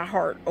desires of my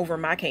heart over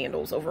my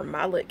candles, over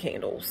my lit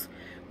candles,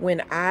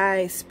 when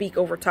I speak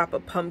over top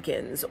of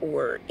pumpkins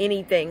or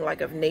anything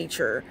like of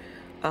nature,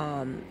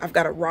 I've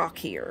got a rock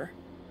here.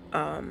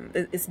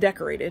 It's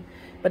decorated,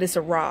 but it's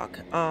a rock.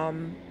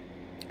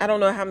 I don't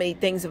know how many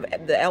things of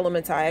the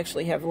elements I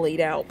actually have laid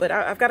out, but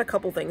I've got a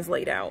couple things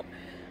laid out.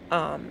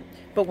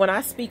 But when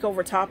I speak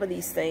over top of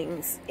these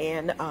things,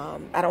 and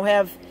I don't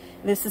have,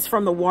 this is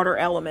from the water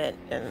element,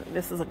 and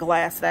this is a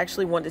glass that I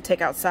actually wanted to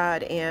take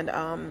outside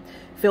and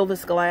fill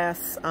this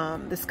glass,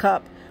 this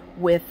cup,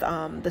 with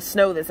the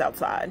snow that's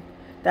outside.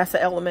 That's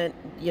the element,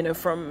 you know,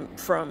 from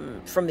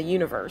the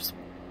universe.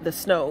 The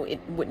snow, it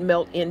would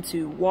melt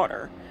into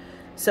water.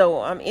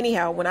 So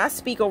anyhow, when I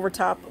speak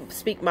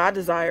speak my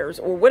desires,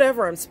 or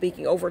whatever I'm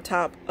speaking over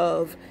top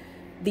of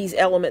these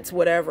elements,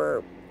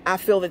 whatever, I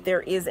feel that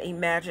there is a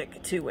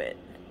magic to it.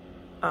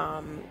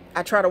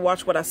 I try to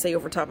watch what I say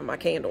over top of my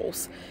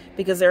candles,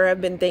 because there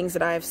have been things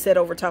that I have said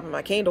over top of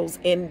my candles,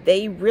 and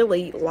they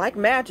really, like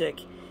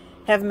magic,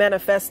 have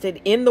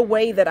manifested in the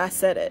way that I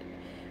said it.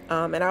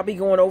 And I'll be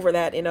going over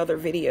that in other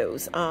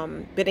videos.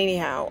 But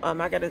anyhow,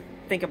 I got to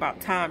think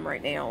about time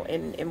right now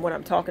and what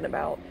I'm talking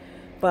about.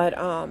 But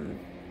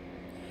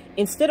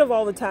instead of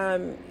all the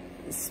time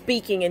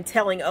speaking and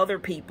telling other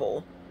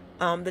people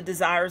the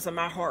desires of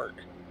my heart,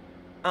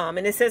 and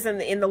it says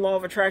in the law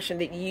of attraction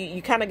that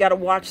you kind of got to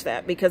watch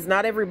that, because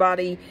not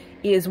everybody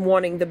is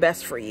wanting the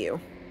best for you.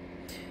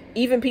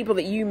 Even people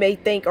that you may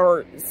think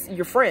are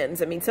your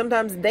friends, I mean,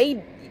 sometimes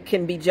they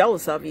can be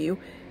jealous of you.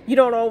 You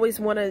don't always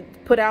want to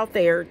put out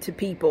there to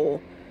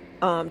people,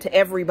 to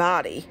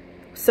everybody,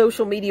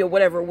 social media,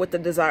 whatever, what the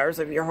desires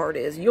of your heart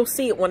is. You'll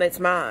see it when it's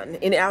mine,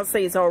 and I'll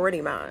say it's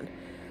already mine.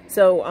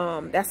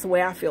 So that's the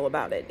way I feel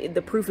about it.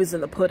 The proof is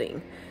in the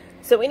pudding.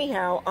 So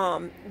anyhow,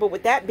 but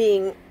with that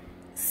being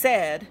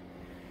said,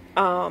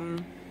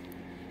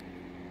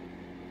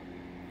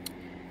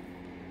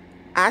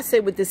 I say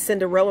with this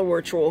Cinderella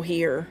ritual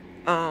here,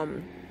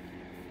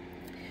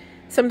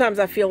 sometimes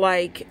I feel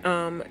like,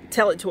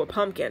 tell it to a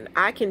pumpkin.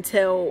 I can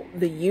tell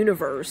the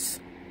universe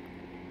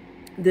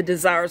the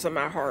desires of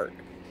my heart,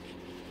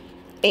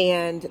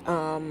 and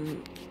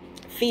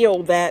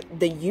feel that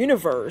the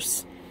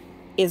universe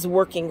is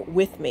working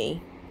with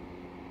me,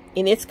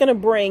 and it's going to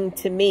bring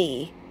to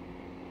me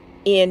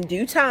in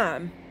due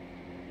time,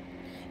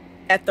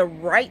 at the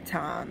right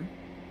time,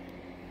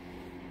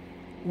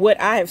 what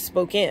I have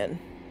spoken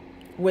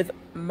with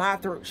my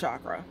throat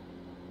chakra.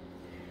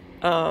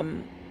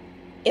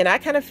 And I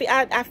kind of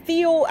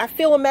feel, I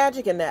feel a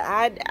magic in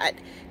that.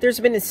 There's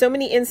been so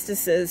many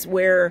instances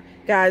where,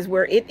 guys,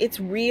 where it's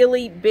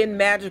really been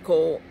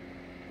magical,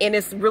 and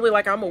it's really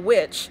like I'm a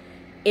witch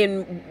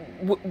in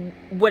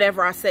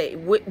whatever I say.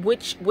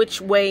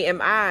 Which way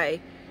am I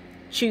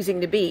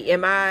choosing to be?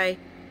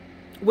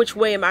 Which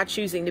way am I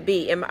choosing to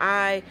be? Am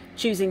I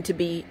choosing to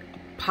be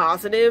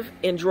positive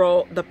and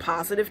draw the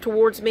positive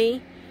towards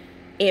me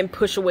and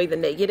push away the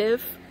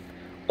negative?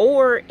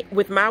 Or,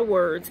 with my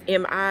words,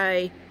 am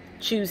I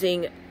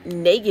choosing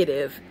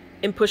negative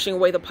and pushing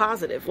away the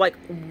positive? Like,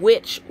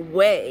 which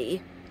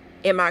way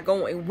am I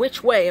going?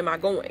 Which way am I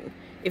going?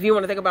 If you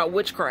want to think about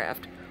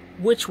witchcraft,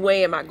 which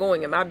way am I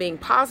going? Am I being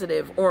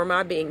positive, or am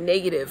I being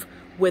negative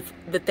with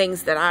the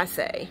things that I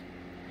say?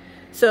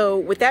 So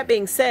with that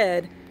being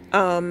said,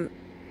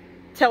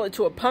 tell it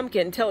to a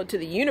pumpkin, tell it to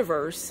the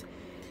universe.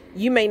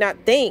 You may not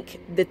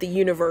think that the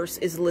universe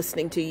is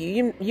listening to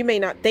you. You may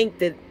not think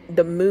that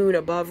the moon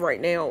above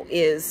right now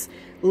is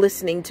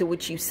listening to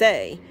what you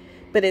say.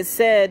 But it's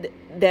said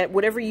that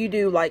whatever you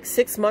do, like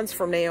 6 months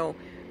from now,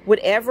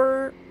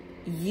 whatever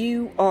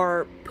you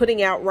are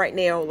putting out right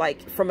now,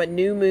 like from a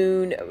new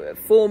moon,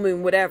 full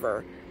moon,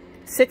 whatever,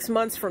 6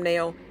 months from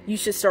now, you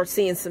should start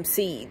seeing some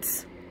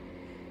seeds.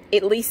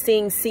 At least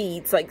seeing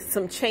seeds, like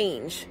some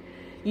change.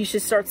 You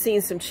should start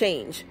seeing some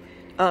change.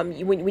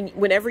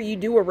 Whenever you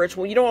do a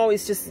ritual, you don't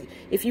always just,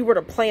 if you were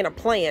to plant a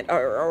plant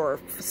or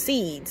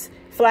seeds,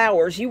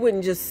 flowers, you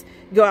wouldn't just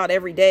go out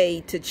every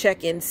day to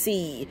check and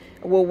see,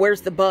 well,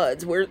 where's the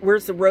buds?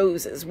 Where's the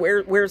roses?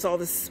 Where's all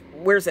this?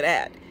 Where's it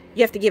at?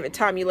 You have to give it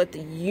time. You let the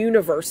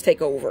universe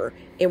take over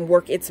and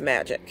work its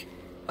magic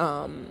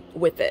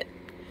with it.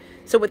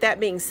 So with that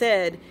being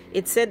said,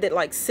 it said that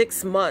like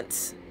 6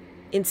 months,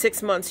 in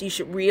 6 months, you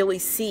should really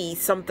see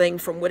something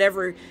from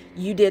whatever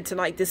you did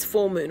tonight, this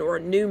full moon or a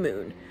new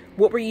moon.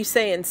 What were you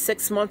saying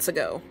 6 months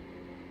ago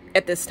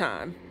at this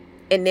time?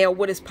 And now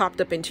what has popped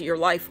up into your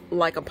life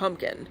like a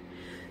pumpkin?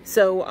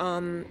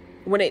 So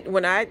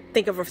when I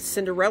think of a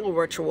Cinderella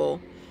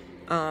ritual,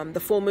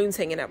 the full moon's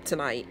hanging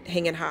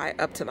high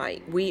up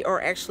tonight. We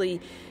are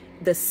actually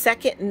the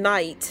second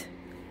night,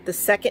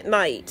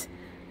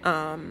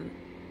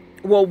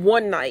 well,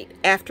 one night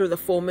after the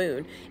full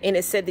moon. And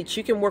it said that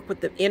you can work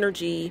with the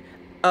energy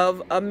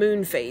of a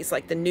moon phase,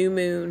 like the new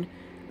moon,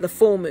 the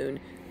full moon,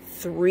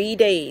 3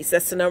 days.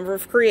 That's the number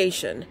of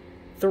creation.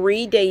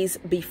 3 days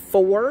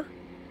before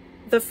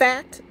the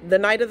fact, the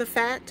night of the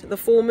fact, the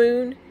full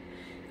moon,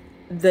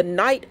 the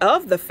night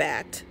of the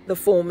fact, the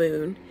full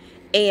moon,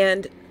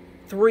 and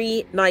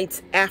 3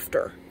 nights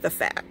after the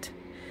fact.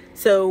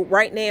 So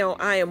right now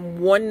I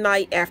am 1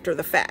 night after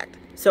the fact.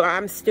 So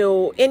I'm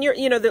still, and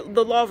you know,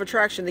 the law of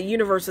attraction, the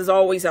universe is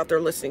always out there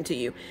listening to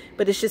you.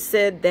 But it's just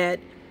said that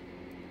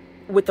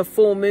with the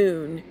full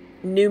moon,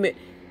 new moon,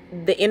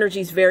 the energy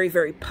is very,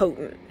 very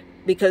potent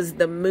because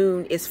the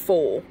moon is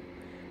full.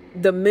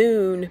 The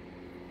moon,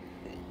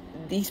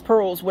 these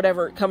pearls,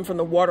 whatever, come from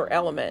the water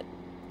element.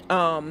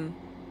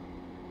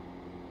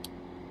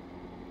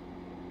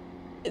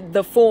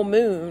 The full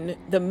moon,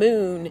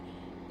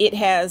 it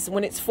has,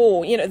 when it's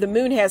full, you know, the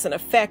moon has an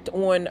effect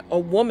on a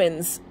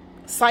woman's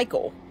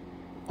cycle,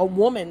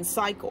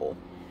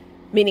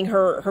 meaning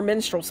her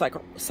menstrual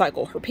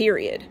cycle, her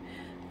period.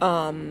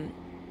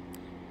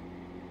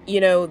 You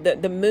know,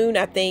 the moon,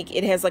 I think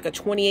it has like a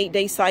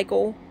 28-day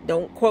cycle.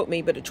 Don't quote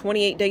me, but a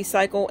 28-day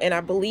cycle. And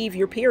I believe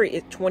your period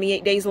is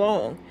 28 days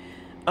long.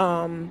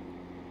 And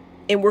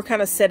we're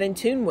kind of set in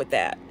tune with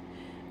that.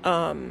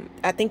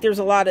 I think there's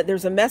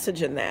a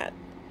message in that.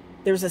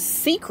 There's a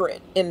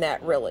secret in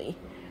that, really.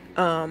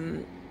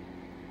 And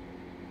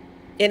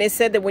it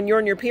said that when you're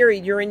in your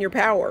period, you're in your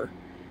power.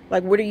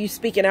 Like, what are you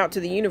speaking out to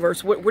the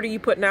universe? What are you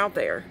putting out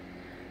there?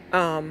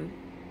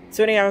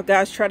 So anyhow,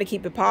 guys, try to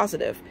keep it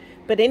positive.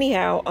 But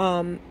anyhow,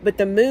 but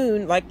the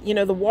moon, like, you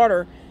know, the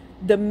water,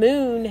 the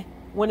moon,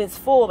 when it's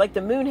full, like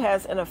the moon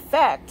has an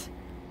effect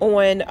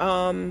on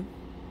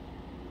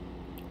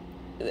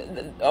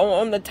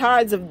the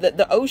tides of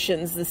the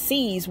oceans, the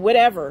seas,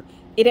 whatever.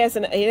 It has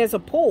a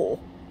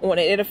pull on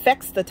it. It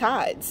affects the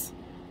tides,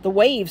 the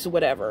waves,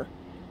 whatever.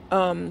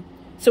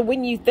 So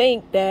when you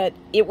think that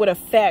it would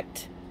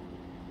affect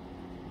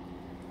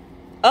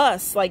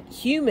us, like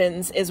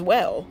humans as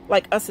well,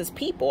 like us as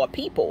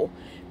people,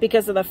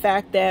 because of the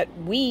fact that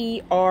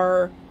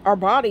our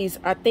bodies,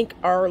 I think,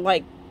 are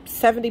like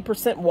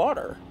 70%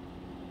 water.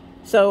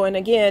 So, and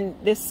again,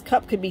 this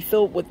cup could be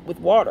filled with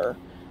water.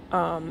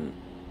 I'm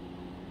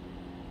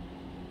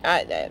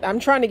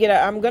trying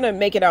to I'm going to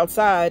make it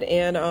outside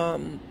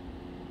and,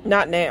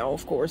 not now,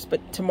 of course,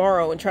 but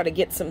tomorrow, and try to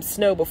get some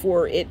snow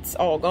before it's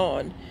all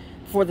gone,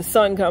 before the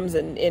sun comes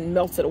and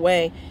melts it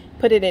away.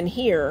 Put it in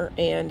here,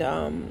 and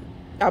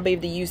I'll be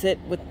able to use it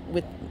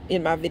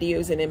in my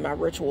videos and in my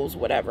rituals,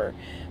 whatever.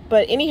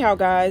 But anyhow,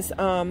 guys,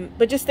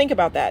 but just think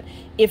about that.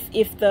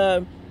 If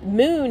the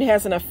moon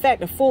has an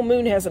effect, a full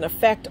moon has an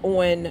effect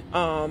on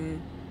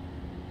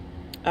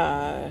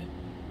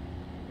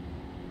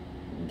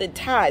the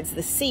tides,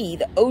 the sea,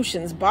 the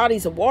oceans,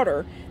 bodies of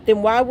water,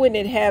 then why wouldn't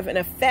it have an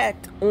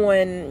effect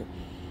on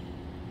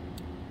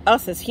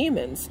us as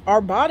humans?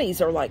 Our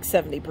bodies are like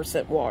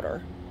 70%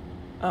 water.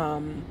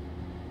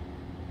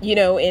 You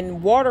know,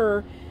 and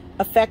water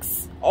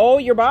affects all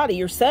your body,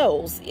 your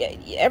cells,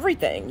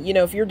 everything. You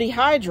know, if you're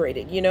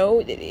dehydrated, you know,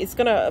 it's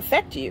going to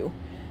affect you.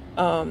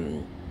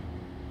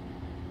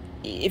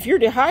 If you're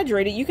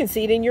dehydrated, you can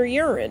see it in your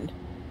urine.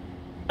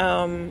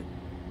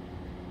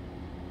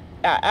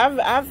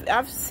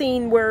 I've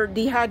seen where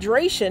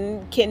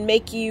dehydration can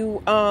make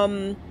you,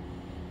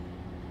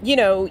 you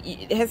know,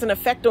 it has an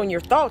effect on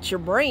your thoughts, your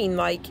brain,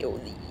 like,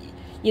 you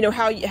know,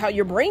 how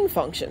your brain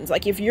functions,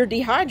 like if you're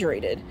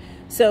dehydrated.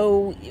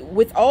 So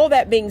with all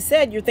that being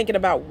said, you're thinking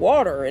about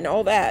water and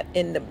all that,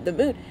 and the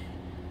moon.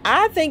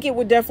 I think it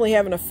would definitely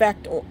have an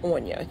effect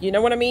on you. You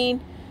know what I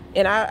mean?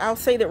 And I'll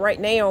say that right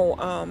now,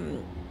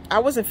 I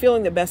wasn't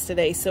feeling the best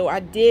today, so I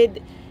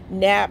did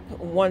nap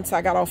once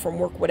I got off from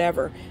work,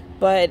 whatever.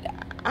 But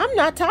I'm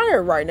not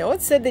tired right now.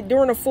 It said that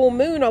during a full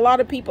moon, a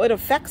lot of people, it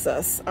affects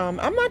us. I'm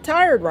not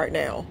tired right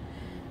now.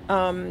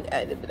 I'm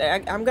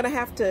going to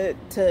have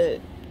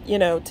to, you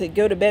know, to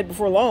go to bed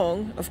before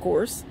long, of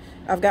course.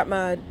 I've got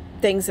my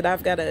things that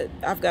I've got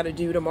to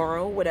do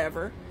tomorrow,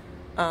 whatever.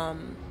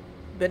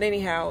 But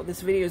anyhow, this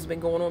video has been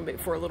going on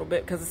for a little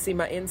bit because I see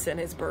my incense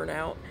has burned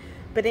out.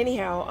 But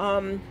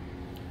anyhow,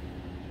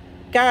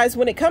 guys,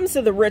 when it comes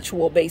to the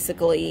ritual,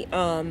 basically,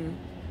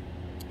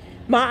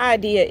 my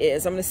idea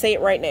is, I'm going to say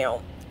it right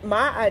now.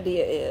 My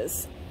idea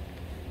is,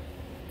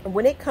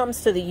 when it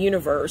comes to the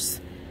universe,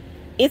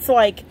 it's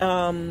like,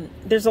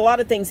 there's a lot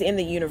of things in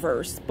the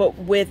universe, but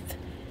with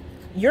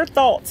your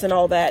thoughts and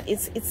all that,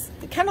 it's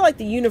kind of like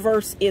the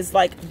universe is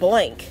like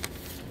blank.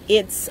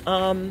 It's,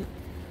 when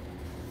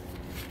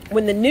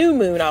the new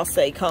moon, I'll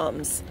say,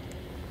 comes,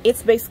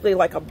 it's basically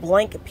like a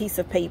blank piece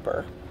of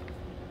paper.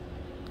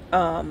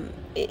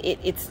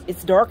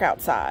 It's dark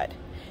outside.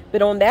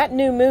 But on that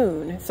new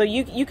moon, so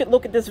you could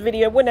look at this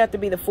video. It wouldn't have to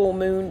be the full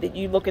moon that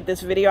you look at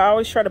this video. I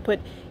always try to put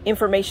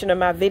information in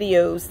my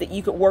videos that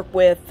you could work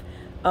with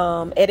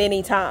at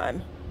any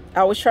time.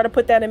 I always try to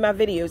put that in my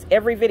videos.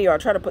 Every video, I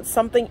try to put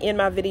something in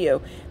my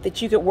video that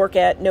you could work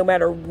at no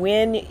matter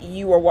when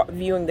you are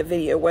viewing the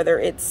video, whether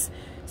it's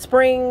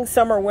spring,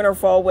 summer, winter,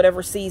 fall,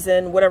 whatever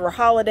season, whatever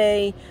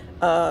holiday,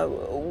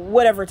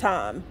 whatever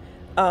time.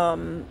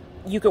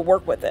 You could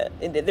work with it.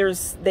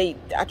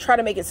 I try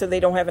to make it so they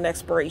don't have an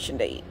expiration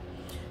date.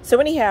 So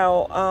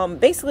anyhow,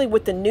 basically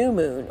with the new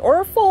moon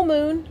or a full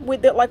moon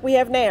like we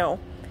have now,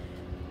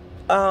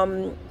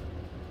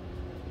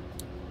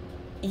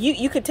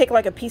 you could take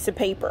like a piece of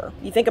paper.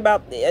 You think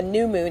about a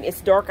new moon, it's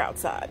dark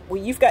outside.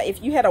 Well,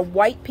 if you had a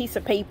white piece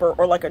of paper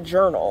or like a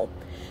journal,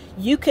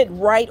 you could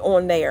write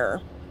on there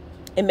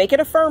and make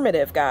it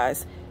affirmative,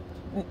 guys.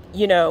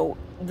 You know,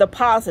 the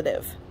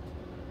positive.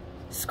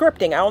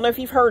 Scripting. I don't know if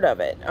you've heard of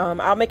it.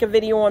 I'll make a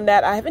video on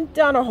that. I haven't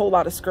done a whole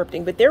lot of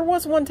scripting, but there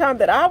was one time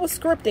that I was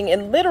scripting,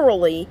 and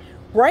literally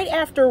right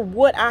after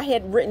what I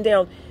had written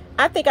down,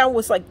 I think I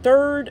was like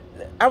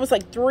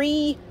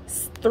three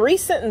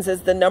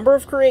sentences, the number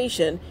of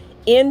creation,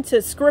 into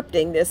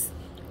scripting this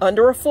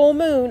under a full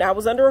moon. I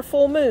was under a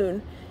full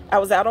moon. I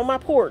was out on my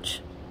porch.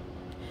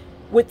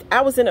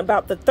 I was in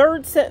about the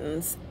third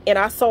sentence, and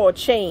I saw a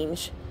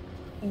change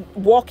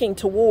walking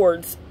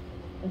towards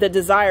the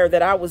desire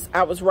that I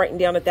was writing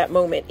down at that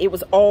moment. It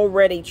was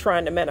already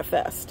trying to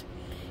manifest.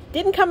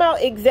 Didn't come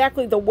out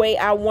exactly the way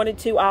I wanted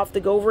to. I'll have to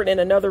go over it in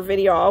another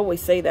video. I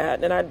always say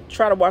that. And I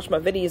try to watch my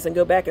videos and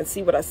go back and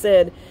see what I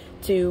said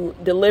to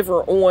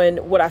deliver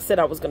on what I said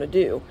I was going to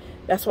do.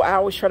 That's why I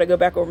always try to go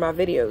back over my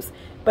videos.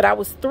 But I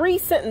was 3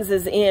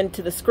 sentences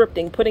into the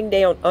scripting, putting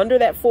down under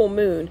that full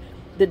moon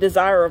the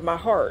desire of my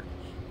heart.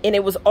 And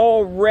it was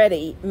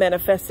already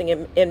manifesting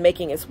and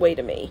making its way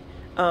to me.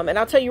 And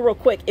I'll tell you real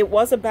quick, it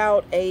was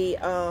about a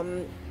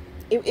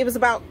it was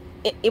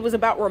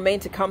about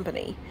romantic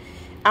company.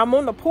 I'm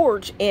on the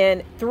porch,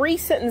 and 3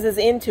 sentences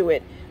into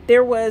it,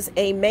 there was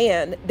a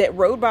man that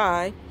rode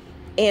by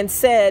and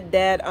said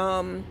that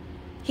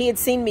he had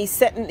seen me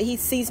he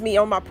sees me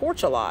on my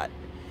porch a lot.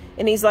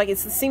 And he's like, it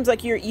seems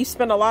like you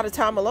spend a lot of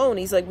time alone.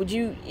 He's like, would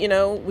you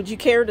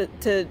care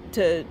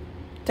to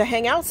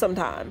hang out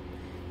sometime?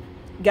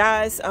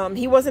 Guys,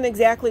 he wasn't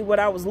exactly what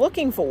I was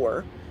looking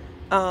for.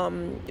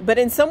 But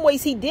in some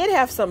ways he did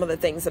have some of the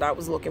things that I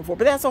was looking for,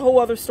 but that's a whole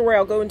other story.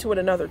 I'll go into it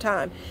another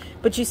time.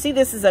 But you see,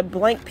 this is a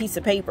blank piece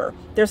of paper.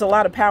 There's a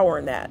lot of power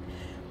in that.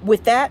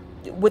 With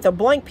a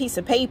blank piece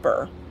of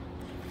paper,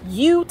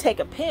 you take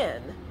a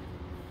pen,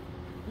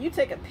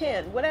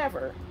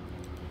 whatever,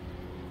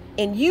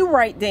 and you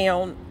write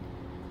down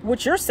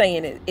what you're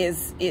saying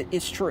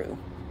is true.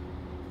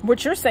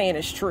 What you're saying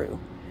is true.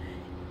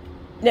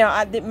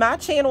 Now, my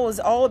channel is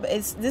all about,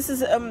 this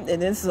is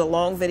a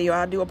long video.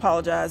 I do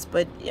apologize,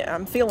 but yeah,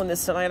 I'm feeling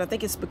this tonight. I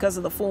think it's because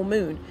of the full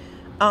moon.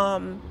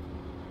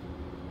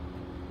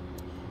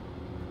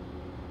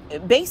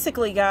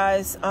 Basically,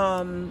 guys,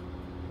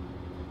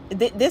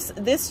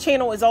 this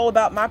channel is all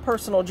about my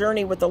personal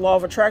journey with the law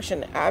of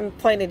attraction. I'm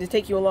planning to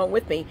take you along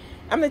with me.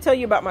 I'm going to tell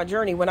you about my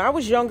journey. When I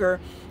was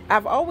younger,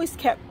 I've always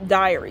kept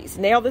diaries.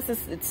 Now,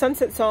 it's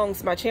Sunset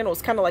Songs. My channel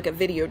is kind of like a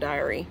video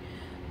diary.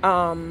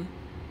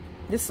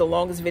 This is the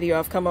longest video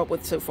I've come up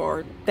with so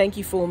far. Thank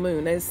you, full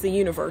moon. It's the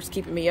universe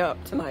keeping me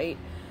up tonight.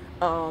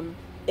 And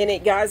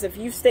guys, if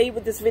you've stayed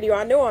with this video,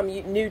 I know I'm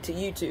new to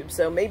YouTube,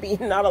 so maybe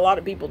not a lot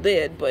of people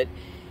did, but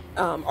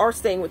are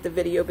staying with the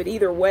video. But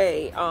either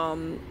way,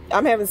 I'm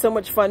having so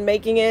much fun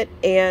making it,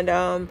 and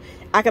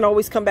I can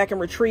always come back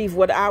and retrieve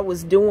what I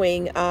was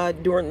doing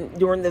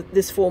during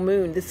this full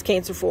moon, this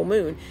Cancer full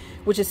moon,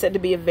 which is said to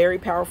be a very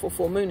powerful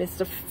full moon. It's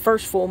the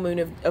first full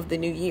moon of the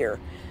new year.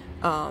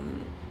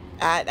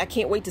 I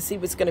can't wait to see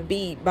what's going to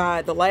be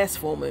by the last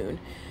full moon.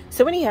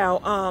 So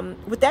anyhow,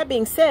 with that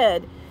being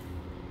said,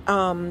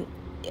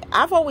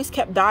 I've always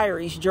kept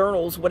diaries,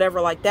 journals,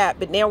 whatever like that.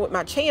 But now with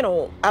my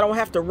channel, I don't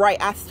have to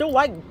write. I still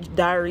like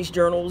diaries,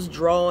 journals,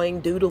 drawing,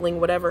 doodling,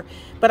 whatever.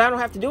 But I don't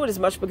have to do it as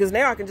much because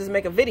now I can just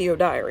make a video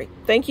diary.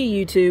 Thank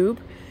you, YouTube.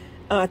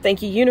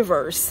 Thank you,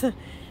 universe.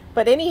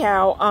 But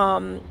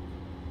anyhow,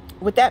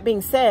 with that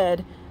being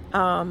said,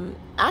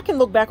 I can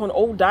look back on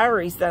old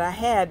diaries that I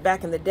had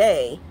back in the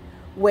day,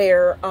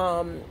 where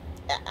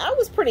I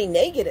was pretty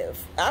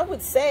negative. I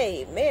would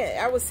say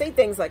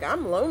things like,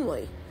 I'm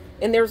lonely.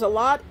 And there's a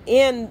lot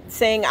in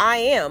saying I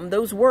am.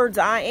 Those words,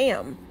 I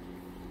am.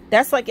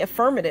 That's like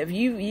affirmative.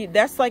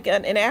 That's like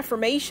an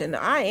affirmation.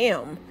 I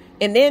am.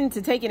 And then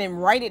to take it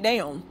and write it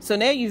down. So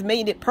now you've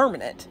made it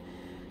permanent.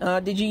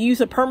 Did you use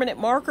a permanent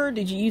marker?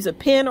 Did you use a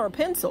pen or a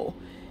pencil?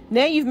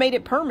 Now you've made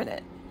it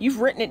permanent.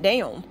 You've written it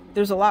down.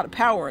 There's a lot of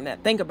power in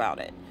that. Think about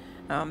it.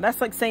 That's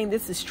like saying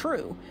this is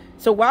true.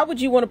 So why would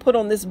you want to put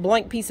on this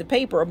blank piece of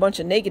paper a bunch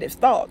of negative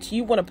thoughts?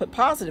 You want to put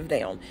positive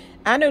down.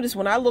 I notice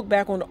when I look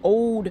back on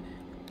old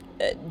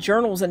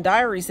journals and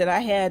diaries that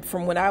I had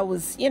from when I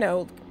was,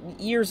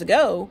 years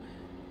ago,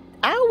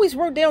 I always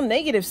wrote down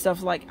negative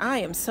stuff like, I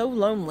am so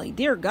lonely.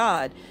 Dear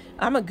God,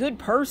 I'm a good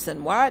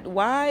person. Why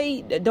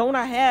don't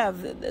I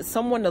have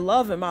someone to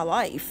love in my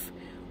life?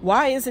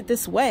 Why is it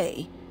this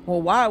way?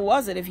 Well, why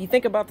was it? If you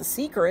think about the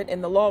secret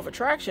and the law of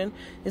attraction,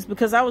 it's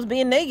because I was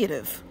being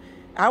negative.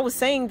 I was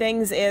saying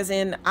things as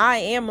in, I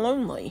am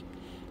lonely.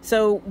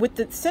 So with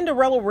the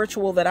Cinderella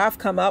ritual that I've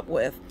come up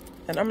with,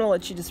 and I'm going to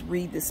let you just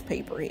read this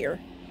paper here.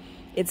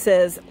 It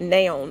says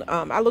noun.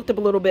 I looked up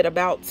a little bit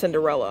about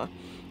Cinderella.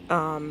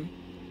 And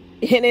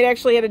it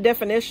actually had a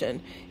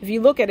definition. If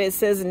you look at it, it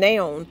says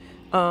noun.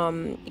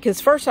 Because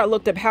first I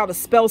looked up how to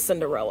spell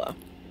Cinderella.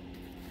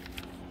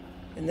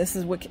 And this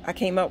is what I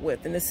came up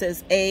with. And it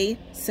says a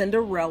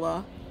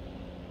Cinderella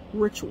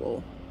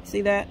ritual.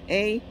 See that?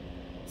 A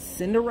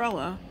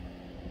Cinderella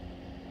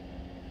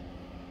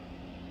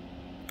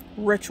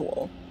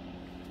ritual.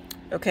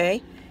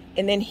 Okay.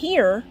 And then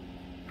here,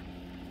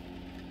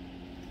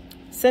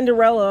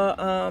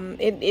 Cinderella,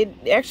 it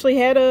actually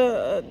had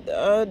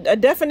a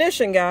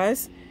definition,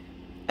 guys.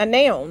 A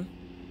noun.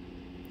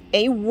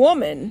 A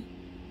woman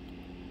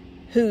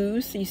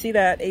whose, you see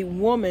that? A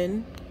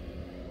woman,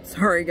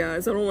 sorry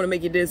guys, I don't want to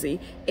make you dizzy.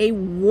 A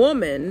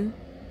woman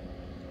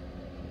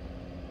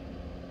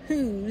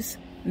whose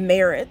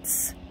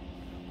merits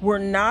were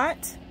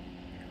not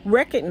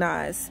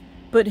recognized,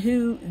 but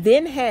who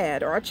then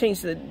had, or I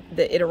changed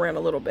it around a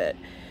little bit,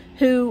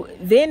 who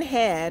then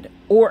had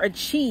or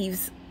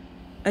achieves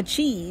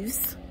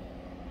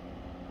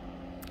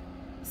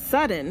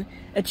sudden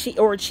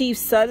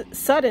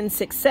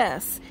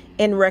success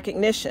and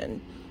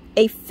recognition.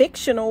 A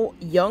fictional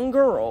young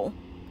girl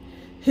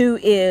who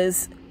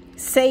is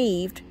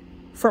saved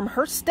from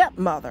her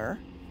stepmother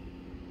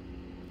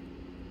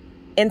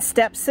and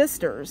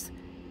stepsisters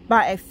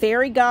by a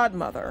fairy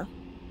godmother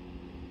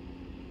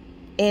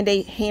and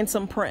a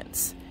handsome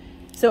prince.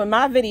 So in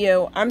my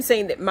video, I'm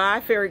saying that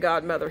my fairy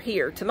godmother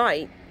here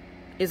tonight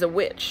is a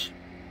witch.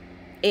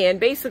 And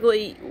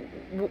basically,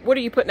 what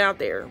are you putting out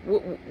there?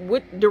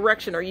 What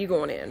direction are you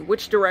going in?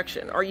 Which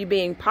direction? Are you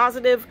being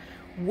positive?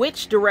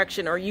 Which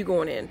direction are you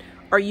going in?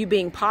 Are you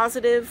being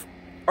positive?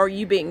 Are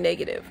you being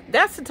negative?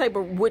 That's the type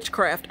of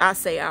witchcraft I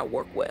say I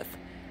work with.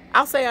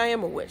 I'll say I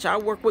am a witch. I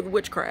work with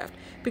witchcraft.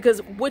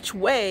 Because which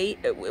way,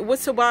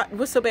 what's so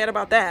bad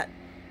about that?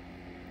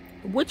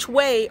 Which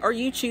way are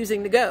you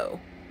choosing to go?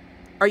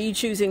 Are you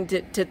choosing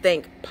to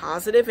think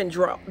positive and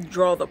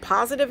draw the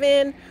positive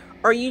in?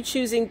 Are you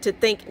choosing to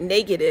think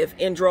negative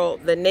and draw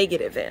the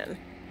negative in?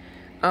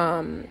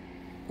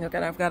 Okay,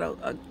 I've got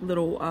a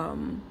little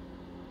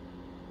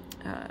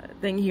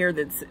thing here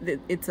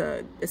it's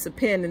a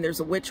pen, and there's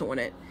a witch on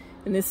it,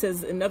 and this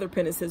says another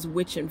pen. It says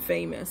witch and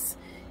famous,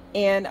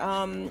 and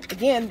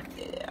again,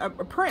 a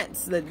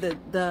prince.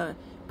 The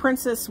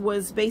princess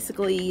was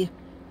basically,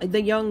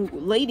 the young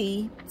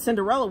lady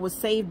Cinderella was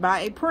saved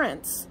by a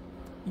prince.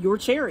 Your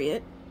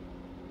chariot,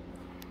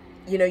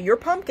 you know, your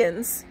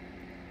pumpkins,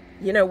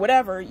 you know,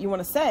 whatever you want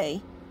to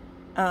say.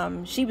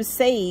 She was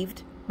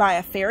saved by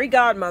a fairy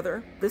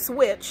godmother, this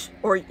witch,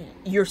 or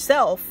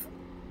yourself.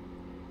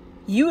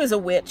 You as a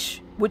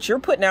witch, which you're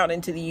putting out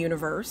into the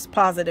universe,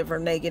 positive or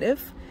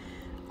negative.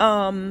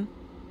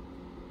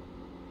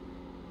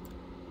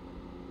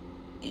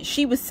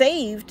 She was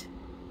saved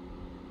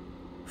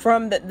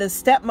from the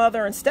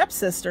stepmother and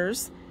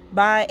stepsisters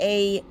by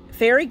a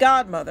fairy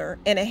godmother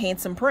and a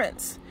handsome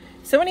prince.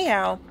 So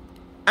anyhow,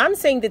 I'm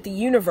saying that the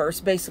universe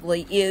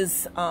basically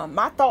is,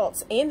 my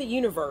thoughts and the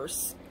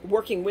universe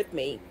working with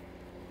me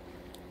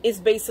is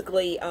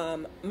basically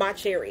my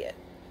chariot.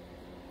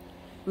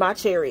 My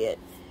chariot.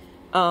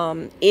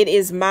 It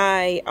is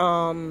my,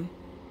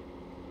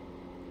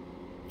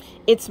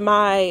 it's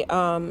my,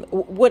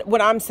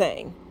 what I'm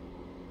saying.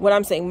 What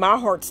I'm saying, my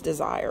heart's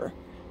desire.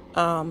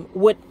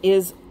 What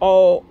is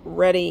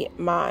already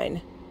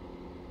mine.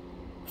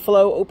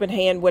 Flow, open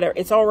hand, whatever.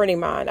 It's already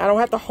mine. I don't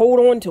have to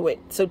hold on to it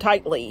so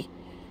tightly,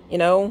 you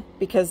know,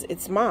 because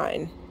it's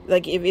mine.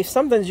 Like, if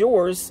something's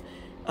yours,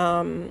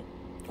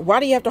 why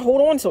do you have to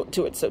hold on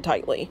to it so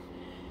tightly?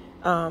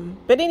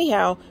 But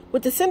anyhow,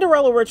 with the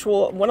Cinderella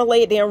ritual, I want to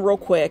lay it down real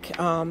quick.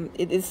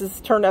 This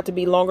has turned out to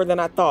be longer than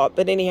I thought,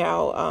 but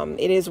anyhow,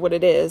 it is what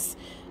it is.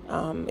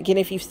 Again,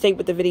 if you've stayed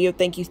with the video,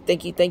 thank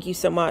you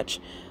so much.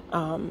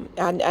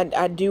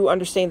 I do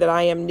understand that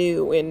I am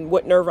new, and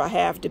what nerve I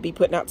have to be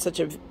putting out such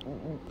a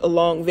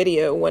long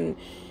video when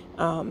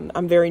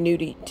I'm very new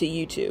to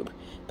YouTube.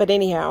 But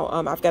anyhow,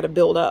 I've got to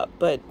build up.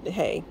 But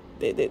hey,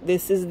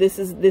 this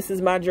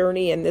is my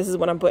journey, and this is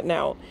what I'm putting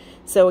out.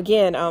 So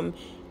again,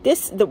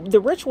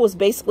 the ritual is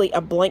basically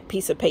a blank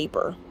piece of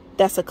paper.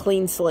 That's a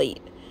clean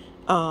slate.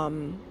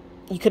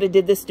 You could have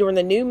did this during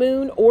the new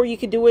moon, or you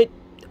could do it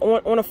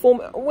on a full,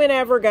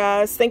 whenever,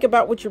 guys. Think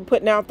about what you're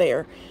putting out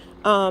there.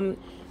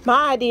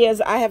 My idea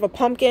is, I have a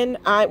pumpkin.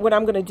 What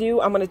I'm going to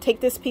do, I'm going to take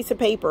this piece of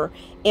paper,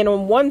 and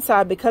on one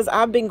side, because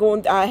I have been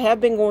going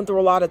through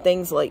a lot of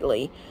things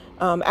lately,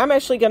 I'm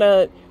actually going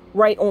to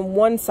write on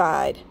one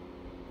side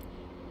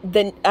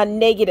a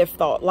negative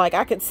thought. Like,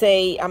 I could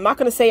say, I'm not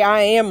going to say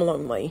I am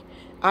lonely.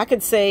 I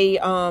could say,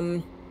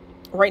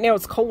 right now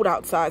it's cold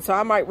outside, so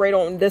I might write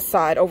on this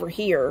side over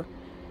here,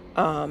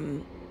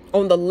 on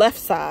the left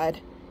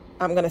side,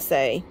 I'm going to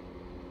say,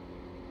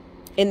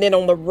 and then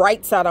on the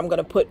right side, I'm going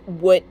to put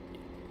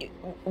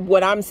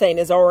what I'm saying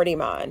is already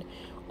mine.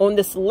 On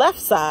this left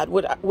side,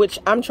 which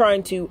I'm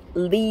trying to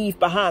leave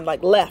behind,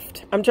 like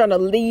left. I'm trying to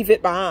leave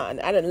it behind.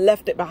 I done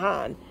left it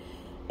behind,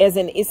 as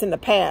in it's in the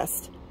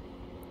past.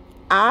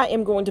 I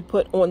am going to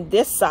put on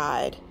this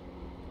side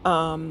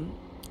the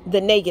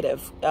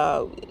negative.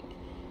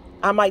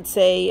 I might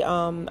say,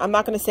 I'm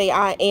not going to say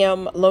I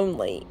am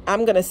lonely.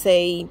 I'm going to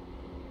say,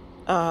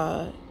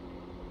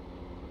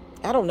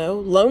 I don't know,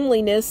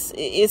 loneliness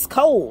is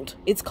cold.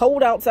 It's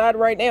cold outside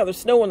right now. There's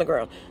snow on the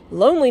ground.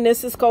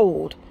 Loneliness is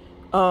cold.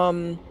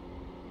 I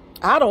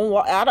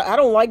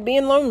don't like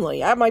being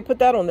lonely. I might put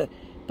that on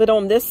but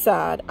on this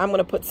side, I'm going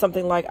to put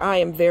something like, I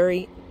am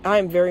very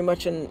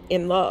much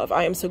in love.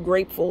 I am so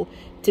grateful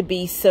to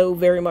be so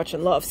very much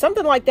in love.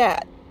 Something like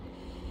that.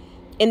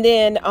 And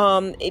then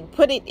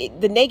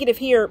the negative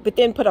here, but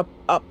then put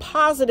a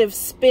positive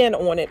spin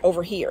on it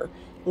over here,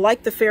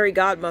 like the fairy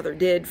godmother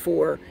did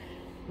for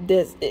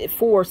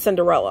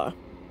Cinderella.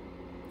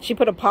 She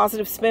put a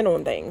positive spin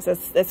on things.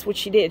 That's what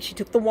she did. She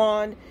took the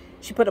wand,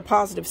 she put a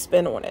positive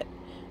spin on it.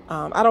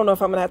 I don't know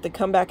if I'm gonna have to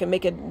come back and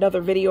make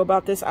another video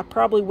about this. I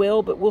probably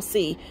will, but we'll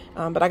see.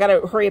 But I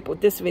gotta hurry up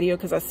with this video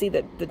because I see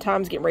that the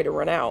time's getting ready to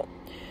run out.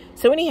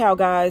 So anyhow,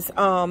 guys,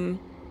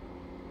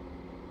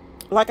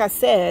 like I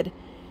said,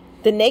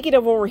 the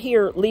negative over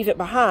here, leave it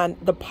behind.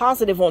 The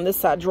positive on this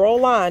side, draw a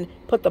line,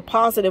 put the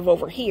positive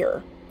over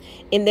here.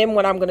 And then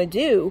what I'm going to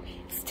do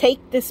is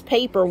take this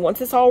paper, once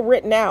it's all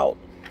written out,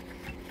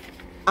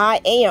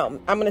 I'm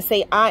going to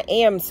say, I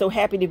am so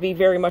happy to be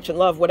very much in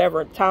love,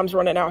 whatever. Time's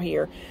running out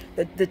here.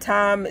 The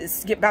time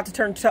is about to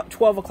turn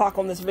 12 o'clock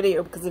on this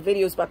video because the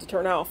video is about to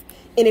turn off.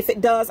 And if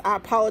it does, I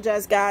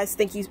apologize, guys.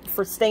 Thank you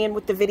for staying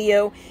with the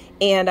video.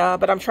 And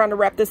but I'm trying to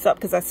wrap this up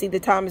because I see the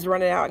time is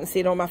running out. I can see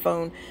it on my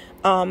phone.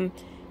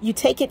 You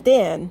take it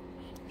then,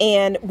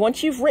 and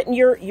once you've written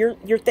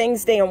your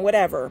things down,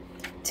 whatever,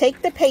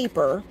 take the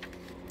paper,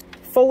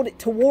 fold it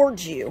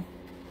towards you,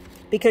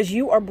 because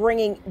you are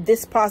bringing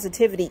this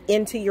positivity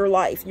into your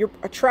life. You're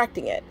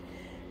attracting it.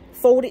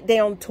 Fold it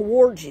down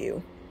towards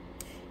you.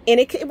 And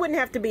it wouldn't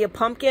have to be a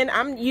pumpkin.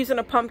 I'm using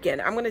a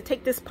pumpkin. I'm going to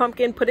take this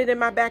pumpkin, put it in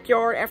my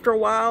backyard. After a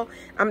while,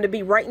 I'm going to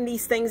be writing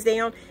these things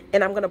down.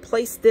 And I'm going to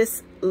place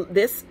this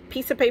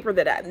piece of paper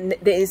that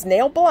is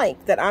nail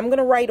blank that I'm going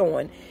to write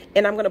on.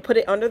 And I'm going to put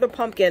it under the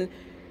pumpkin,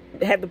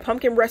 have the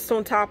pumpkin rest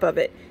on top of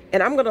it.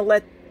 And I'm going to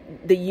let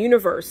the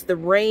universe, the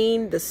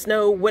rain, the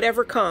snow,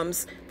 whatever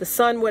comes, the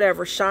sun,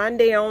 whatever, shine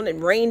down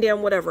and rain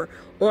down, whatever,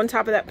 on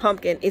top of that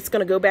pumpkin. It's going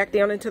to go back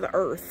down into the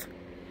earth.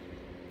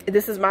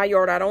 This is my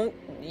yard. I don't,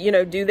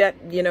 do that,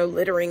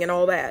 littering and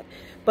all that.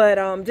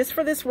 But just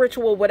for this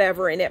ritual,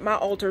 whatever, and at my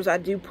altars, I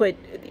do put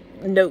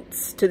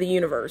notes to the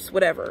universe,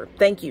 whatever,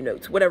 thank you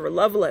notes, whatever,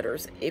 love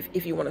letters,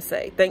 if you want to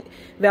say.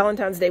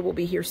 Valentine's Day will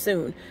be here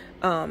soon,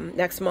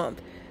 next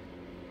month.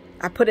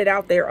 I put it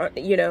out there,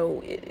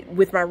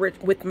 with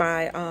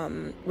my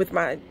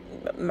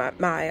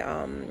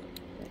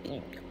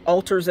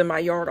altars in my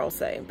yard, I'll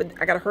say. But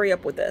I got to hurry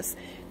up with this.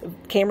 The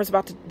camera's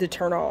about to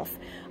turn off.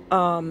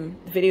 The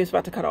video's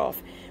about to cut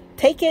off.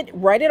 Take it,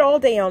 write it all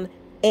down,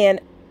 and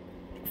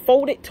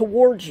fold it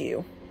towards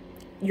you.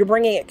 You're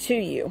bringing it to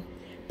you.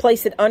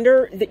 Place it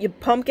under your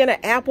pumpkin, an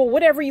apple,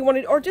 whatever you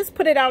wanted, or just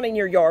put it out in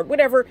your yard,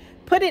 whatever.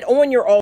 Put it on your altar.